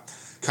Walker.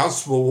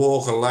 Constable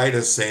Walker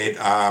later said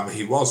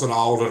he wasn't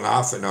old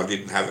enough and I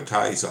didn't have a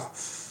taser.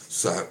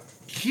 So...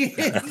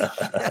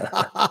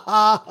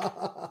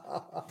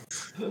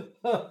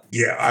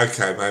 yeah,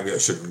 okay, maybe I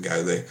shouldn't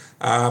go there.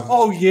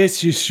 Oh,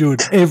 yes, you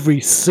should. Every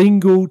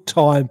single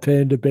time,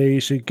 Panda Bear, you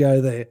should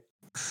go there.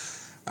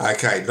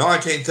 Okay,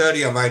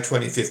 1930 on May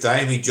 25th,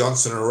 Amy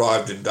Johnson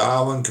arrived in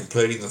Darwin,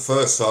 completing the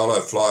first solo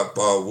flight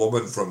by a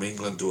woman from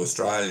England to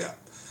Australia.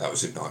 That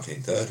was in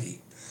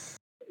 1930.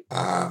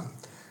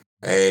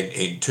 And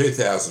in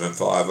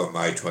 2005 on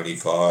May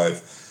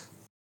 25,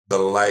 the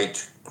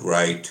late,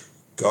 great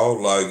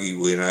Gold Logie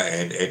winner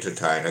and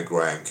entertainer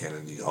Graham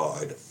Kennedy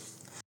died.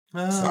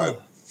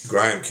 So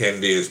Graham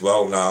Kennedy is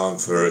well known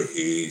for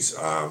his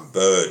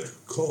bird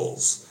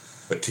calls,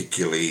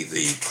 particularly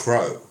the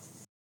crow.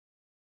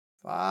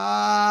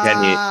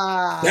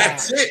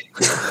 That's it.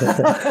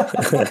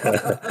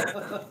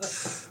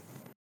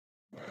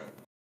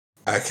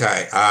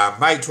 Okay,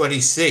 May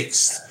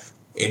 26th.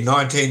 In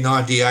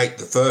 1998,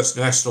 the first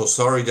National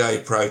Sorry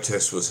Day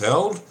protest was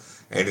held,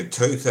 and in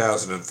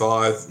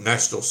 2005,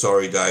 National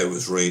Sorry Day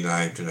was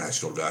renamed to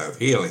National Day of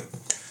Healing,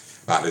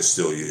 but is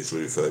still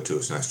usually referred to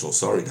as National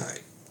Sorry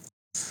Day.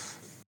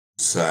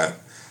 So,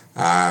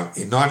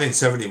 in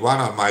 1971,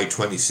 on May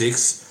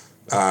 26th,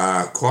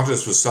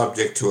 Qantas was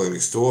subject to an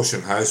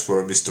extortion hoax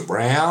where Mr.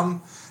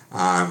 Brown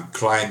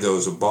claimed there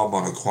was a bomb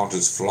on a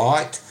Qantas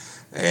flight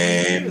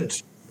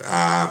and,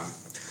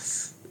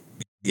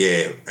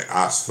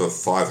 asked for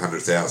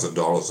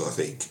 $500,000, I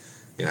think.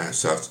 You know,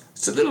 so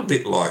it's a little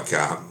bit like,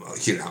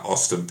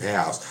 Austin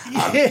Powers.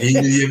 $1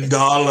 billion.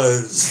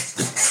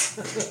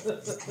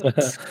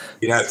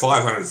 You know,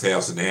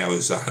 500,000 now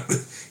is, a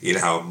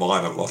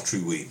minor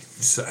lottery win.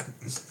 So.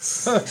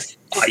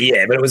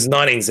 Yeah, but it was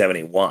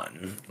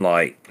 1971.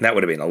 Like, that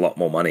would have been a lot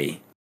more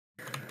money.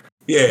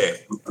 Yeah,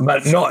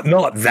 but not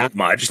that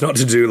much. Not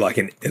to do like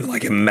a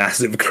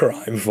massive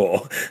crime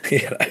for,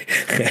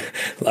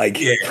 like.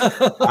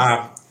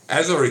 Yeah.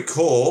 As I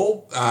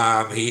recall,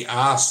 he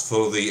asked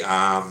for the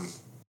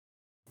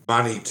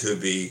money to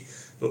be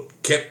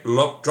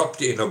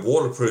dropped in a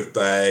waterproof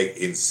bag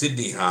in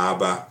Sydney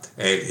Harbour,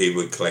 and he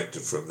would collect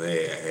it from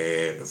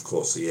there. And of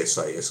course, the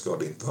SAS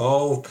got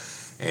involved,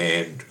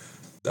 and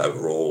they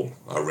were all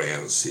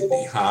around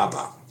Sydney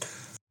Harbour,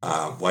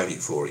 waiting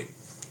for him.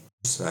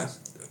 So,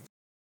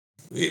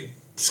 in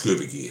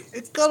scuba gear.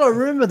 God, I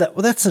remember that.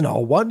 Well, that's an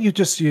old one. You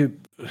just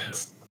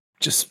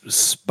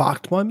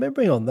sparked my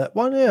memory on that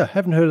one. Yeah,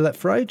 haven't heard of that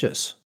for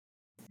ages.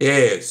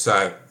 Yeah,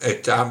 so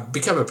it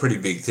became a pretty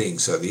big thing.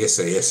 So the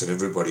SAS and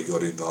everybody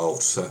got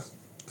involved. So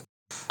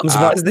I'm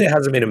surprised there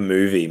hasn't been a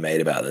movie made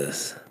about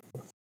this.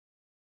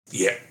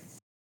 Yeah.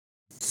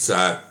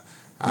 So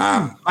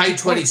May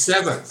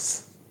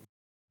 27th,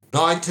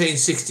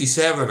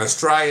 1967,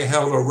 Australia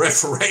held a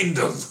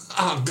referendum.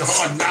 Oh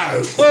God,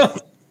 no!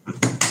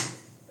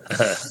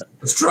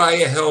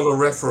 Australia held a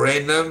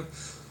referendum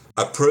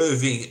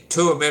approving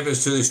 2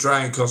 amendments to the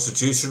Australian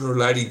Constitution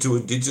relating to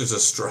Indigenous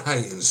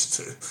Australians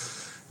to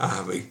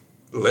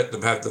let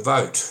them have the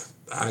vote.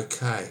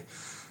 Okay.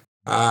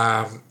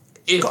 I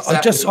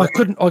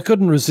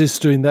couldn't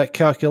resist doing that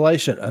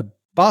calculation. A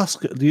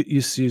basket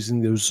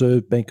using the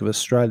Reserve Bank of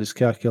Australia's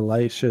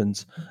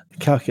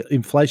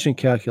inflation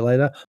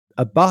calculator.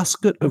 A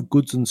basket of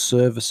goods and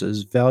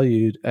services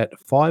valued at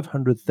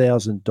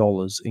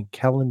 $500,000 in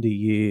calendar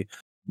year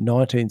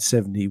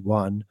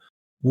 1971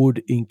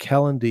 would in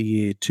calendar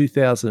year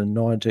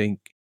 2019.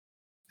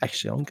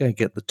 Actually, I'm going to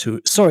get the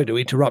two. Sorry to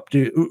interrupt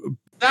you.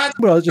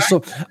 Well, I just saw.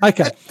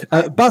 Okay,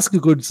 basket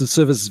of goods and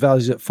services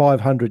valued at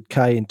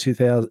 $500K in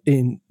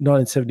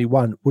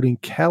 1971 would in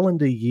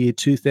calendar year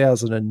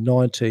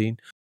 2019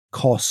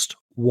 cost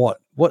what?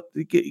 What?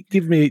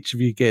 Give me each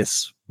of you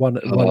guess. One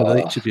of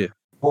each of you.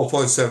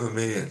 4.7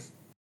 million.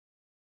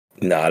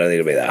 No, I don't think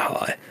it'll be that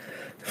high.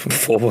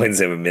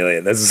 4.7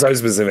 million. That's so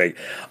specific.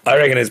 I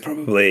reckon it's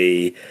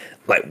probably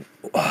like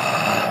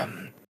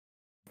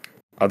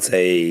I'd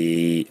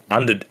say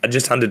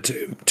just under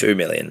 2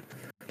 million.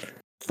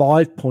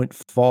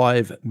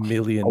 $5.5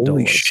 million.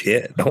 Holy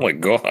shit. Oh my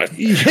God.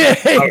 Yeah,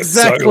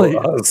 exactly.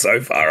 I was so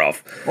far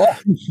off.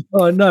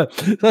 Oh, no.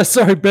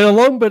 Sorry, been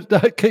along,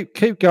 but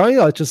keep going.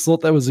 I just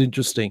thought that was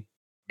interesting.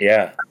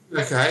 Yeah.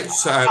 Okay,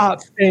 so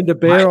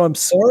PandaBear, I'm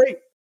sorry.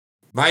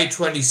 May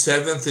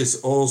 27th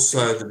is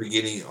also the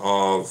beginning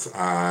of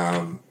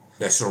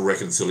National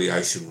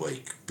Reconciliation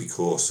Week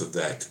because of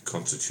that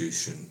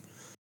Constitution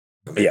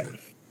amendment.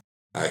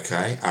 Yeah.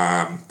 Okay.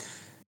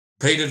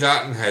 Peter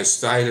Dutton has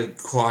stated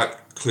quite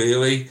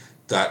clearly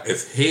that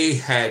if he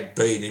had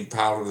been in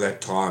Parliament at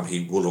that time,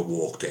 he would have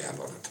walked out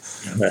on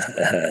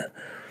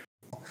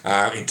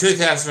it. In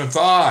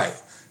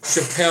 2005,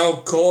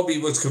 Chappelle Corby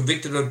was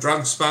convicted of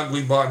drug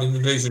smuggling by an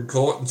Indonesian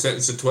court and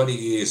sentenced to 20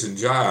 years in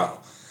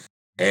jail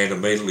and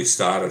immediately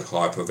started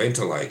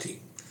hyperventilating.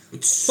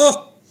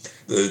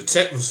 The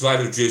sentence was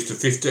later reduced to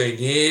 15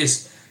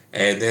 years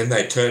and then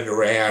they turned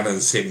around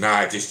and said,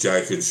 no, just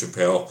joking,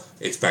 Chappelle,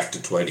 it's back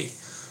to 20.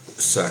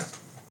 So...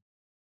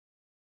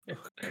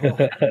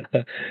 I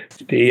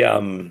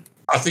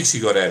think she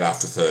got out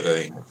after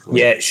 13.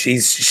 Yeah,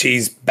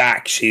 she's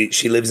back.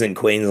 She lives in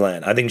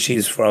Queensland. I think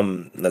she's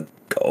from the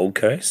Gold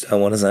Coast, I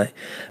want to say.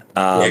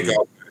 Gold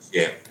Coast,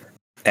 yeah.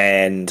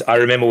 And I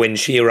remember when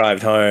she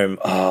arrived home,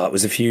 it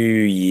was a few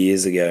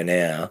years ago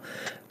now,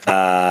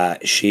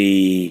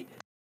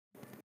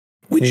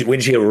 when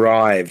she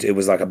arrived, it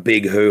was like a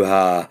big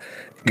hoo-ha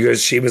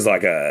because she was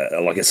like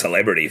a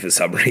celebrity for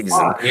some reason.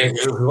 Oh, yeah,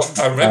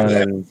 I remember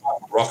that.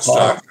 Rock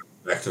star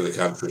back to the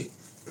country.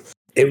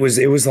 It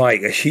was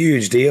like a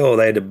huge deal.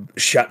 They had to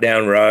shut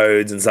down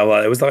roads and stuff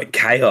like that. It was like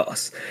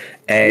chaos.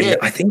 And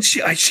I think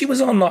she was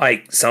on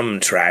like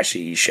some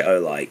trashy show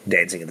like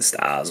Dancing with the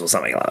Stars or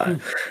something like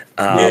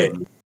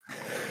that.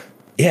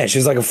 Yeah,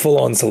 she's like a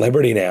full-on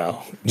celebrity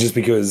now just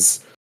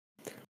because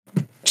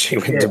she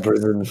went to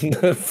prison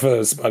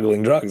for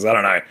smuggling drugs. I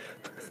don't know.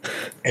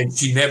 And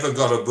she never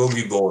got a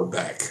boogie board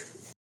back.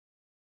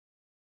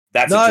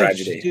 That's a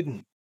tragedy. She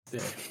didn't.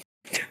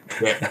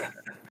 Yeah.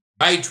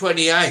 May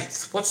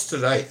 28th. What's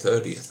today?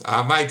 30th.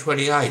 May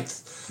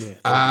 28th.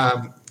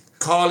 Yeah.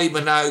 Kylie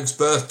Minogue's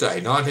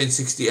birthday,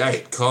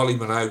 1968. Kylie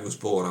Minogue was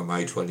born on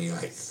May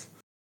 28th.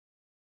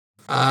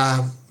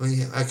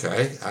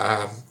 Okay.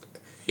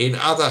 In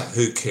other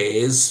who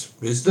cares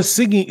business. The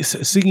singing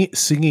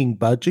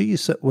budgie.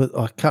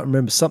 I can't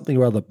remember, something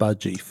or other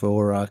budgie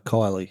for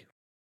Kylie.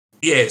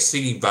 Yeah,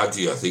 singing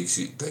budgie, I think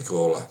they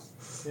call her.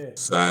 Yeah.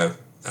 So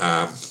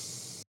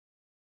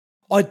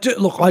I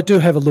do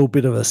have a little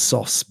bit of a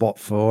soft spot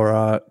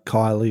for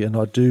Kylie, and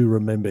I do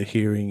remember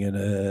hearing in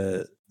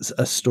a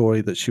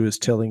story that she was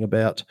telling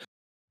about.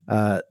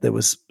 There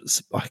was,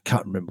 I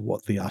can't remember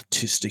what the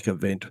artistic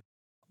event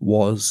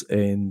was,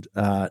 and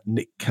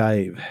Nick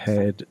Cave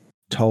had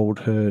told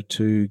her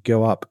to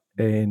go up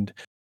and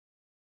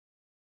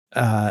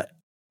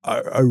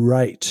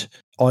orate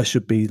 "I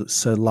Should Be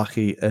So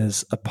Lucky"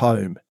 as a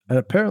poem. And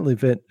apparently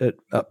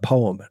a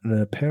poem, and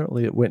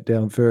apparently it went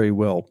down very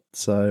well.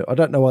 So I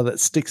don't know why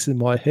that sticks in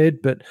my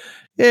head, but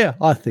yeah,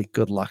 I think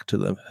good luck to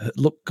them.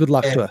 Look, good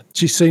luck to her.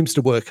 She seems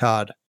to work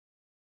hard.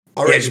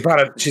 Yeah,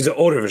 she's an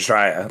Order of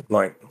Australia,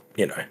 like,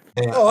 you know.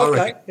 Yeah, oh,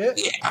 okay. Yeah,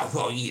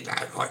 well,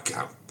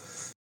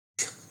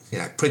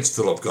 Prince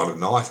Philip got a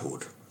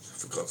knighthood,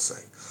 for God's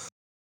sake.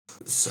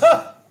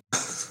 So,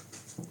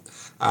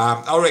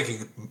 I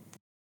reckon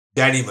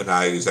Danny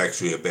Minogue is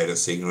actually a better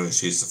singer, and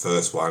she's the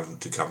first one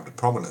to come to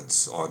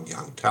prominence on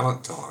Young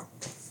Talent Time.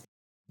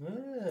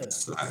 Yeah.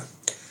 So,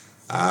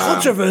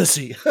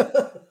 controversy.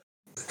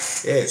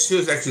 Yeah, she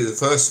was actually the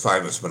first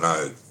famous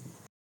Minogue.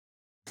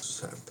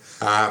 So,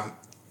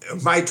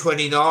 May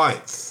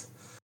 29th,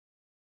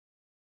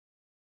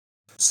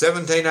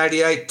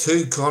 1788,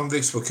 2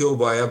 convicts were killed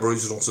by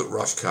Aboriginals at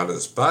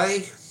Rushcutters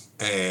Bay,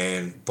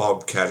 and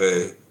Bob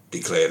Catter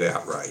declared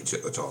outrage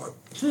at the time.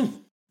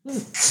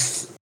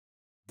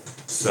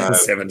 So,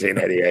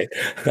 1788.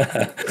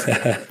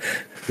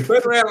 You've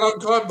been around a long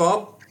time,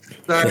 Bob.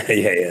 So, yeah,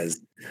 he is.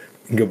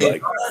 Good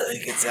bloke. I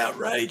think it's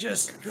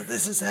outrageous that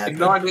this has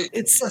happened.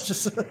 It's such a...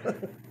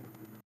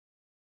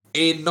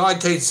 In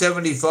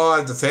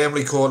 1975, the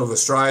Family Court of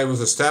Australia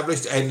was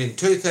established, and in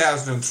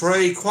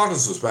 2003,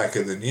 Qantas was back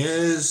in the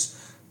news.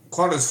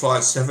 Qantas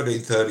Flight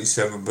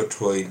 1737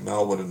 between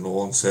Melbourne and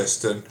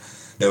Launceston.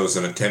 There was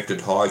an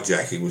attempted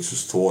hijacking which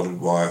was thwarted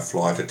by a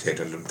flight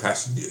attendant and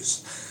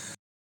passengers.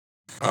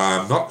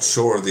 I'm not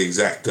sure of the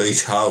exact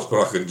details,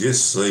 but I can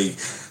just see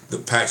the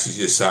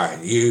passengers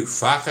saying, "You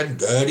fucking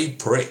dirty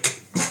prick."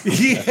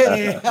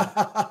 Yeah.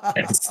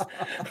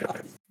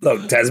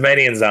 Look,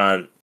 Tasmanians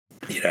aren't,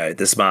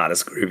 the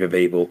smartest group of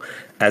people,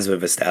 as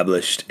we've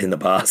established in the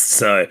past.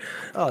 So,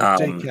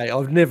 DK,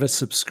 I've never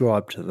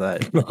subscribed to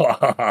that.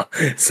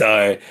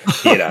 So,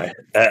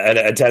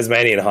 a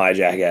Tasmanian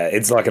hijacker,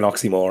 it's like an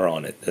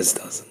oxymoron. It just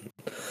doesn't.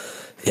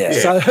 Yeah.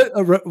 So,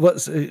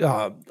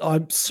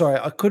 I'm sorry,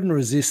 I couldn't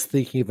resist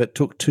thinking if it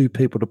took 2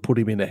 people to put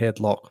him in a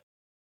headlock.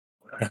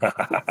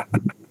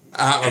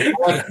 A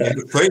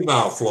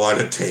female flight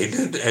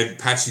attendant and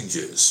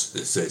passengers,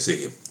 it says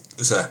here.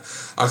 So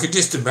I could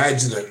just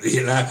imagine it,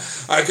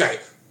 okay,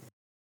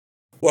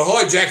 We're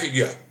hijacking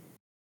you.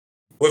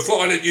 We're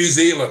flying to New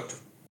Zealand.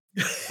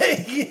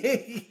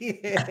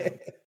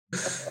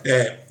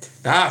 Yeah.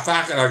 Nah,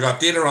 fuck it. I got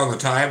dinner on the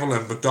table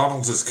and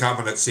McDonald's is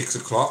coming at 6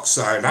 o'clock,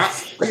 so no.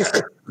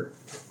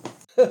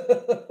 So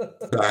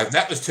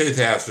that was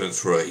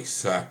 2003.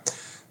 So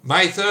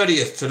May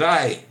 30th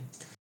today.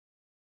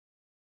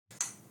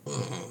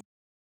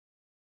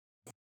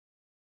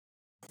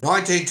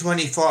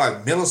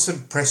 1925,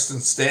 Millicent Preston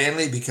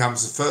Stanley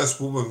becomes the first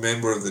woman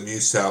member of the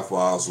New South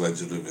Wales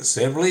Legislative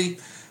Assembly,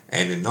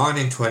 and in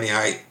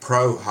 1928,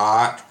 Pro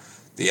Hart,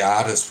 the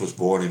artist, was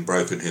born in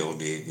Broken Hill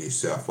near New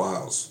South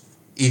Wales.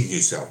 In New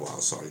South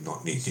Wales, sorry,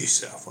 not near New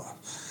South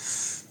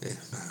Wales. Yeah.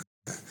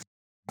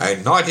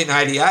 In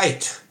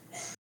 1988,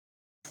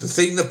 the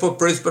thing that put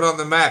Brisbane on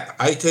the map,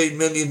 18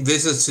 million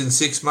visits in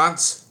 6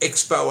 months,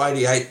 Expo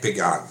 88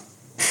 begun.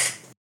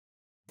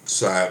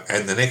 So,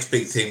 and the next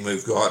big thing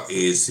we've got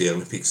is the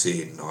Olympics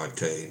in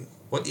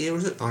what year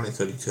was it?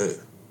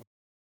 1932.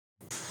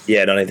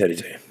 Yeah,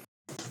 1932.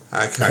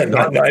 Okay.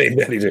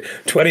 1932.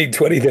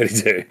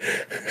 2032.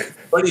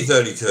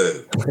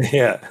 2032.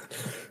 Yeah.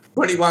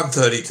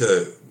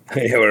 2132.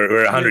 Yeah,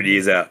 we're 100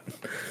 years out.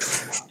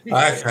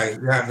 Okay,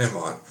 yeah, never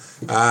mind.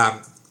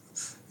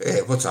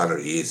 Yeah, what's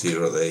 100 years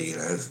here or there? You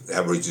know,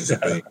 averages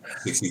have been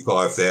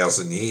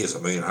 65,000 years.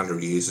 I mean,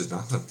 100 years is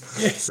nothing.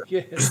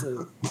 Yeah, it's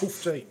a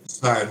 15.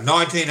 So,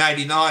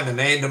 1989, an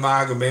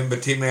Andermaga member,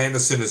 Tim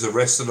Anderson, is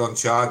arrested on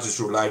charges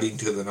relating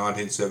to the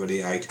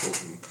 1978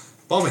 Hilton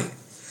bombing.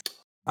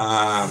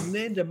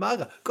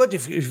 Andermaga. God,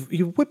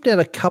 you whipped out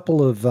a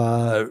couple of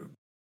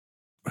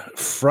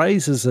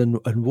phrases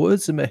and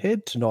words in my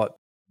head tonight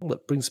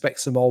that brings back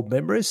some old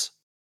memories.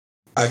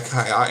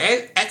 Okay,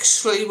 I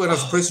actually, when I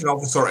was a prison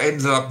officer, I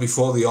ended up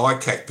before the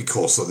ICAC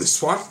because of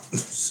this one.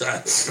 So,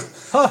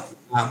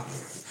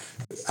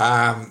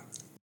 a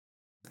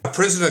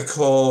prisoner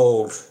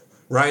called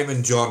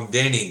Raymond John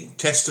Denning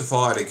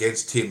testified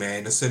against Tim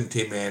Anderson.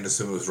 Tim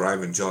Anderson was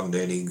Raymond John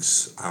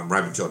Denning's.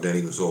 Raymond John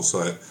Denning was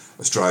also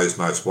Australia's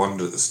most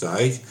wanted at the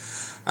stage.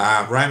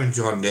 Raymond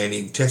John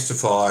Denning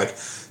testified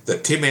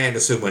that Tim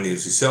Anderson, when he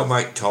was his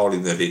cellmate, told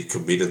him that he'd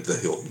committed the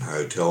Hilton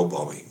Hotel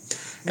bombing.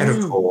 And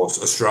of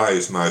course,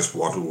 Australia's most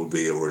wanted would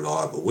be a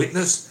reliable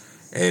witness,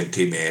 and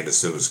Tim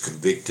Anderson was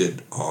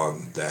convicted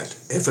on that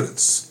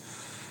evidence.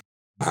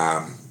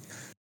 And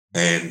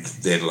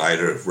then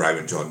later,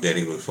 Raymond John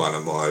Denning was one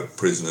of my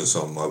prisoners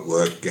on my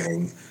work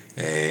gang,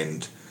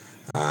 and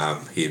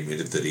he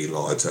admitted that he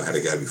lied, so I had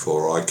to go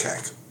before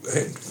ICAC.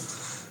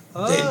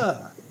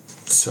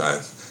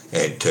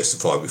 And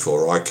testified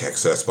before ICAC,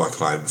 so that's my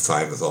claim to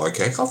fame with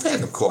ICAC. I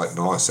found them quite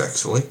nice,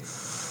 actually.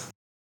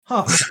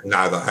 Huh.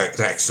 No,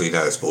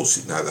 that's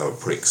bullshit. No, they were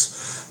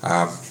pricks.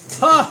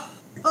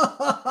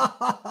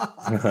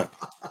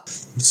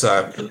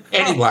 So,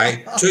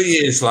 anyway, 2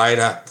 years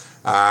later,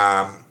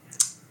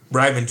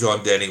 Raymond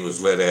John Denning was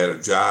let out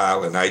of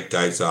jail, and 8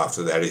 days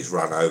after that, he's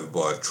run over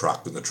by a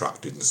truck, and the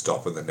truck didn't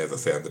stop, and they never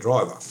found the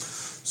driver.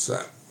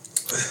 So,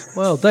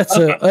 well, that's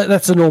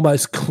an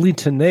almost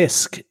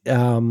Clinton-esque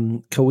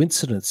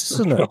coincidence,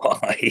 isn't it? Oh,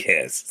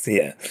 yes,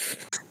 yeah.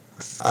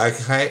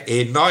 Okay,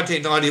 in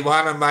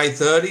 1991 on May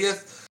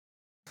 30th,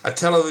 a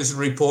television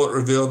report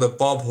revealed that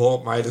Bob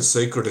Hawke made a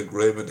secret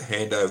agreement to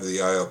hand over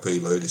the ALP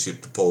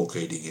leadership to Paul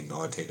Keating in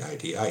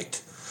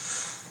 1988.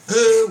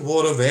 Who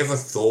would have ever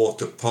thought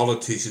that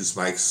politicians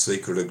make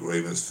secret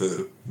agreements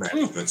for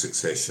management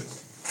succession?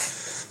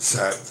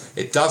 So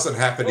it doesn't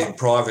happen in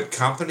private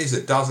companies.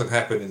 It doesn't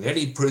happen in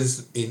any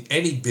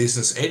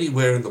business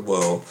anywhere in the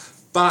world.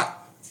 But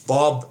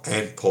Bob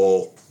and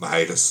Paul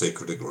made a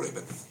secret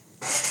agreement.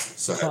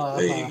 So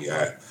there you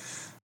go.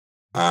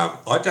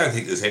 I don't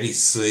think there's any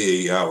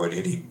CEO in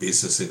any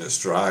business in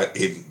Australia,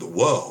 in the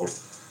world,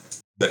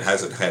 that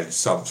hasn't had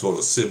some sort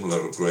of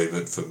similar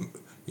agreement for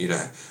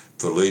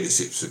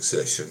leadership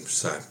succession.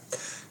 So,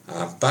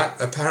 but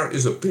apparently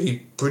it's a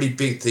pretty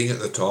big thing at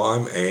the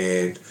time.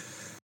 And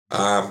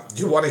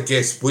you want to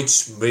guess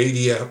which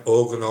media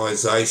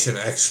organisation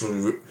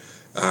actually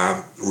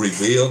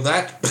revealed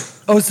that?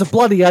 Oh, it's the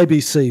bloody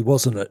ABC,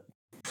 wasn't it?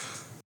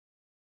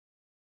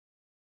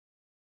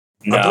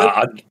 No,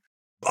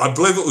 I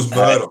believe it was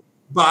Murdoch,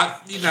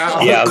 but yeah,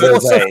 I was going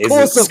to say, is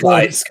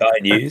it Sky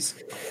News?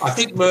 I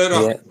think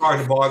Murdoch is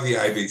trying to buy the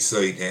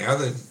ABC now.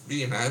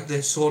 That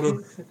they're sort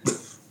of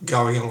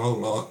going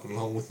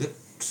along with it.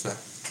 So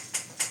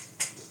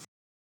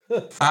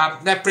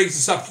that brings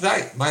us up to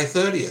date, May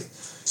 30th.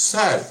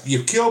 So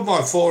you killed my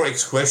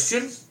 4X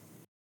question.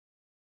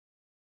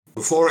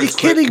 You're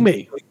kidding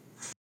me.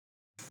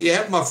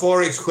 Yeah, my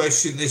 4X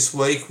question this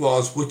week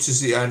was, which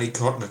is the only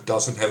continent that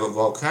doesn't have a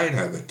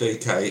volcano? But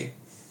DK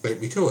beat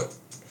me to it.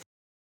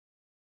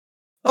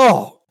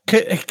 Oh,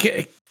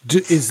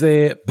 is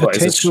there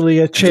potentially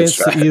a chance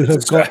that you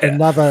have got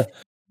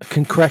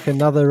can crack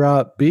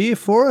another beer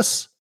for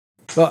us?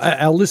 Well,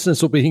 our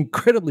listeners will be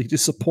incredibly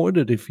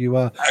disappointed if you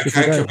are.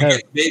 Okay, can we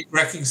get beer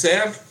cracking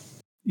sound?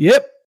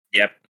 Yep.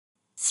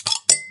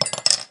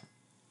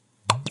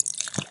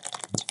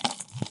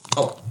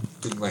 Oh,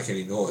 didn't make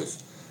any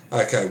noise.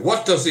 Okay,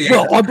 what does the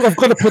Well, I've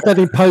got to put that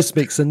in post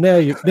mix, and now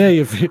you've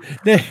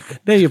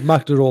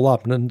mucked it all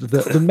up, and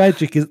the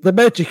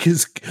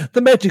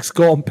magic's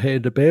gone,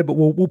 Panda Bear. But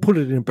we'll put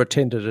it in and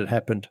pretend that it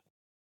happened.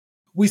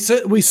 We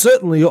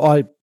certainly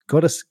I got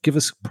to give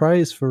us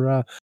praise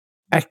for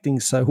acting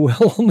so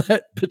well on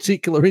that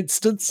particular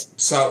instance.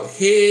 So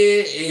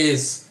here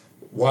is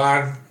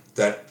one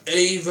that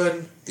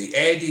even the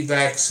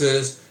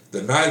anti-vaxxers,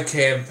 the no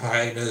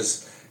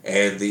campaigners,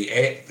 and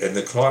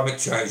the climate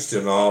change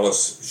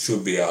denialists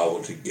should be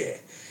able to get.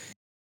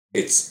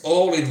 It's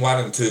all in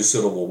 1 and 2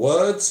 syllable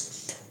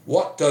words.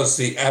 What does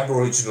the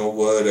Aboriginal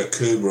word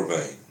akubra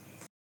mean?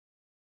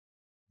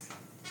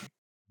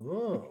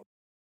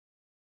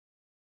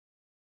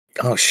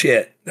 Oh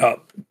shit!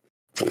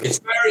 It's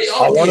very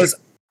obvious.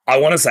 I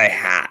want to say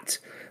hat,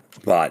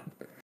 but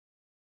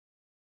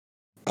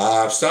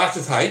Starts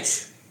with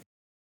H.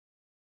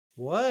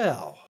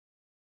 Wow.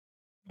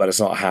 but it's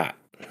not hat.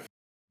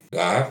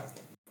 No.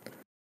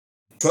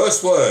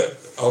 First word.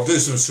 I'll do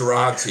some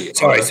charades here.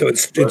 Sorry, so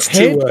it's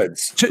Head? 2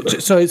 words.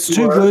 So it's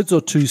 2 words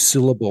or 2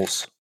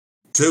 syllables?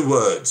 2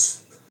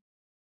 words.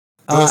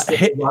 First word,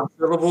 Head, 1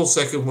 syllable.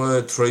 Second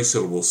word, 3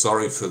 syllables.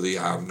 Sorry for the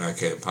no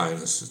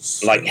campaigners.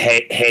 It's Like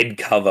head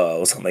cover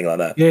or something like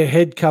that. yeah,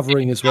 head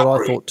covering is what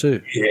I thought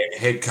too. Yeah,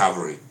 head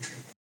covering.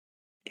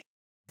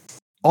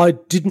 I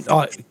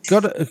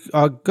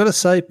gotta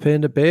say,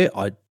 Panda Bear,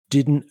 I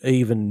didn't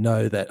even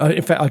know that.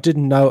 In fact, I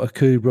didn't know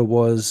akubra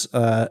was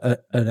an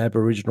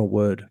Aboriginal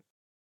word.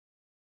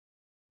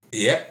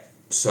 Yep.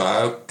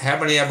 So, how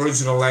many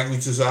Aboriginal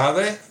languages are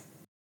there?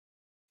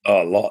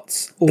 Oh,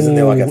 lots. Isn't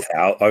there like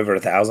over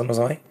 1,000 or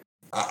something?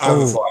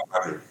 Over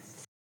 500.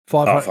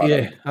 500,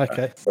 yeah,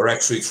 okay. There are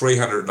actually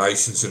 300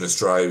 nations in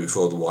Australia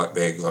before the white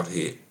man got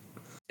here.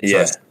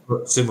 Yeah.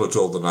 So similar to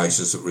all the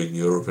nations that were in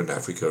Europe and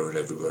Africa and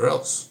everywhere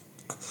else.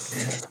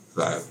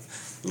 So a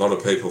lot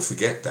of people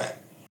forget that.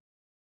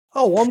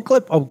 Oh, I'm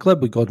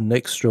glad we got an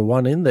extra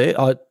one in there.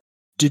 I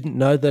didn't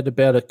know that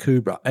about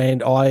akubra,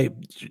 and I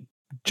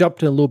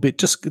jumped in a little bit.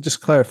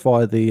 Just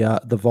clarify the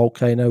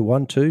volcano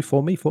one too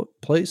for me,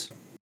 please.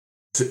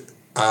 The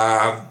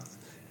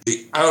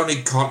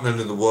only continent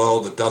in the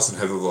world that doesn't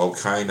have a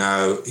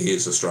volcano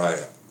is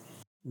Australia.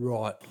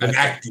 Right. An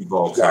active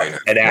volcano.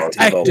 An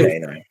active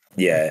volcano.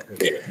 Yeah.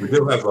 We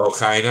do have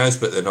volcanoes,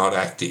 but they're not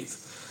active.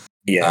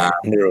 Yeah.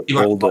 They're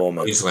all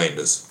dormant.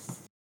 Queenslanders.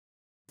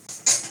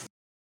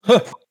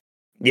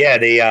 Yeah,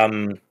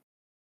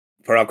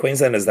 for our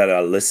Queenslanders that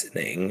are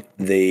listening,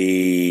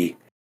 the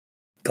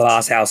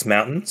Glasshouse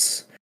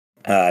Mountains,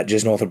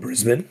 just north of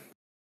Brisbane,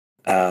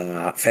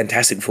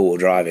 fantastic 4-wheel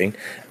driving.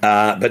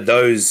 But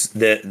those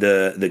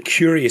the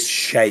curious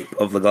shape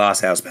of the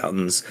Glasshouse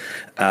Mountains,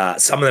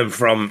 some of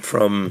them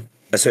from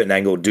a certain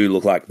angle do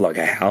look like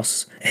a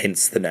house,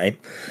 hence the name.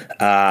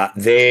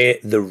 They're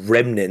the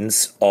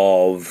remnants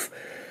of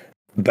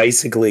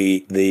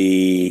basically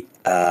the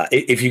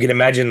if you can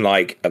imagine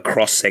like a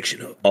cross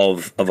section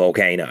of a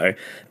volcano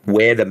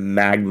where the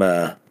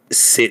magma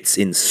sits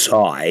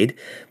inside,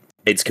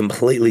 it's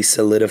completely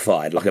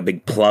solidified like a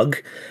big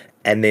plug,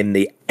 and then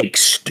the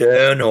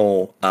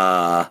external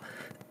like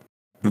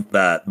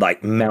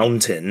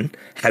mountain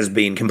has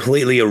been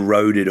completely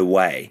eroded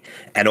away,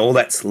 and all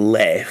that's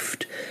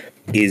left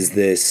is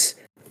this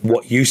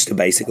what used to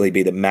basically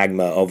be the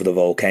magma of the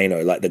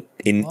volcano, like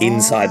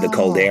inside the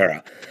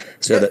caldera.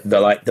 So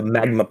the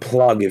magma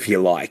plug, if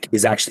you like,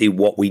 is actually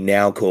what we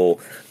now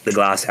call the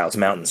Glasshouse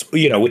Mountains.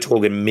 You know, we're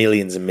talking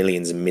millions and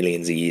millions and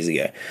millions of years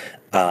ago.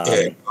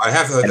 Yeah, I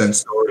have heard that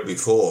story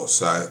before.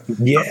 So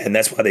yeah, and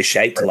that's why they're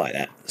shaped like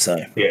that.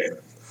 So yeah.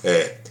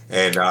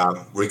 And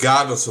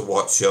regardless of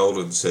what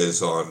Sheldon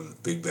says on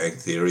Big Bang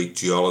Theory,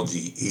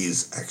 geology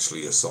is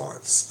actually a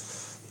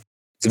science.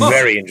 It's a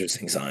very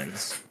interesting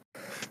science.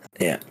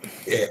 Yeah.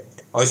 Yeah.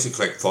 I used to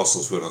collect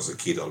fossils when I was a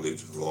kid. I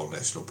lived in Royal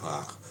National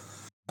Park.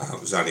 It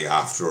was only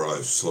after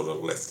I sort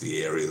of left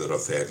the area that I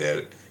found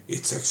out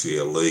it's actually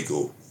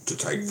illegal to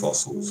take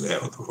fossils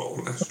out of the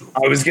Royal National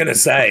Park. I was going to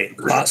say,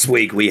 last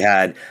week we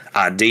had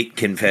Ardeet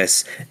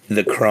confess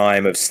the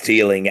crime of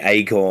stealing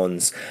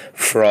acorns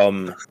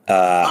from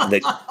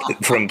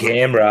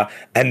Canberra,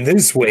 and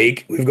this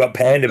week we've got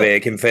Panda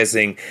Bear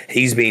confessing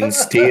he's been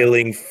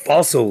stealing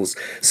fossils.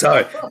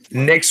 So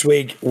next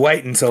week,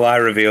 wait until I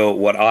reveal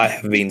what I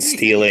have been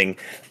stealing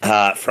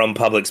from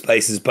public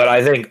spaces. But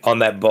I think on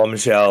that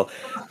bombshell,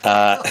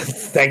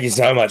 thank you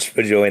so much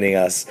for joining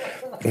us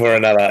for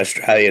another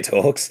Australia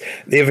Talks,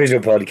 the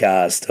official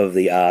podcast of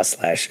the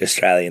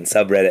r/Australian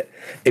subreddit.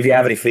 If you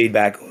have any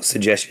feedback or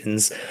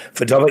suggestions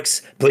for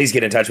topics, please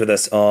get in touch with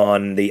us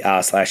on the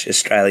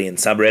r/Australian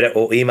subreddit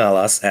or email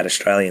us at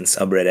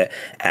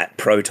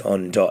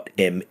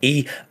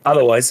australiansubreddit@proton.me.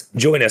 Otherwise,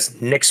 join us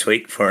next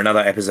week for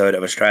another episode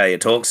of Australia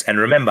Talks. And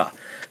remember,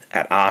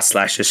 at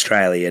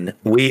r/Australian,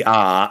 we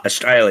are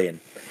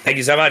Australian. Thank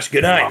you so much.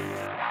 Good night.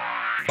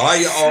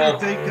 Bye, all.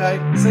 See you,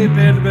 DK. See you,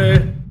 Panda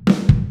Bear.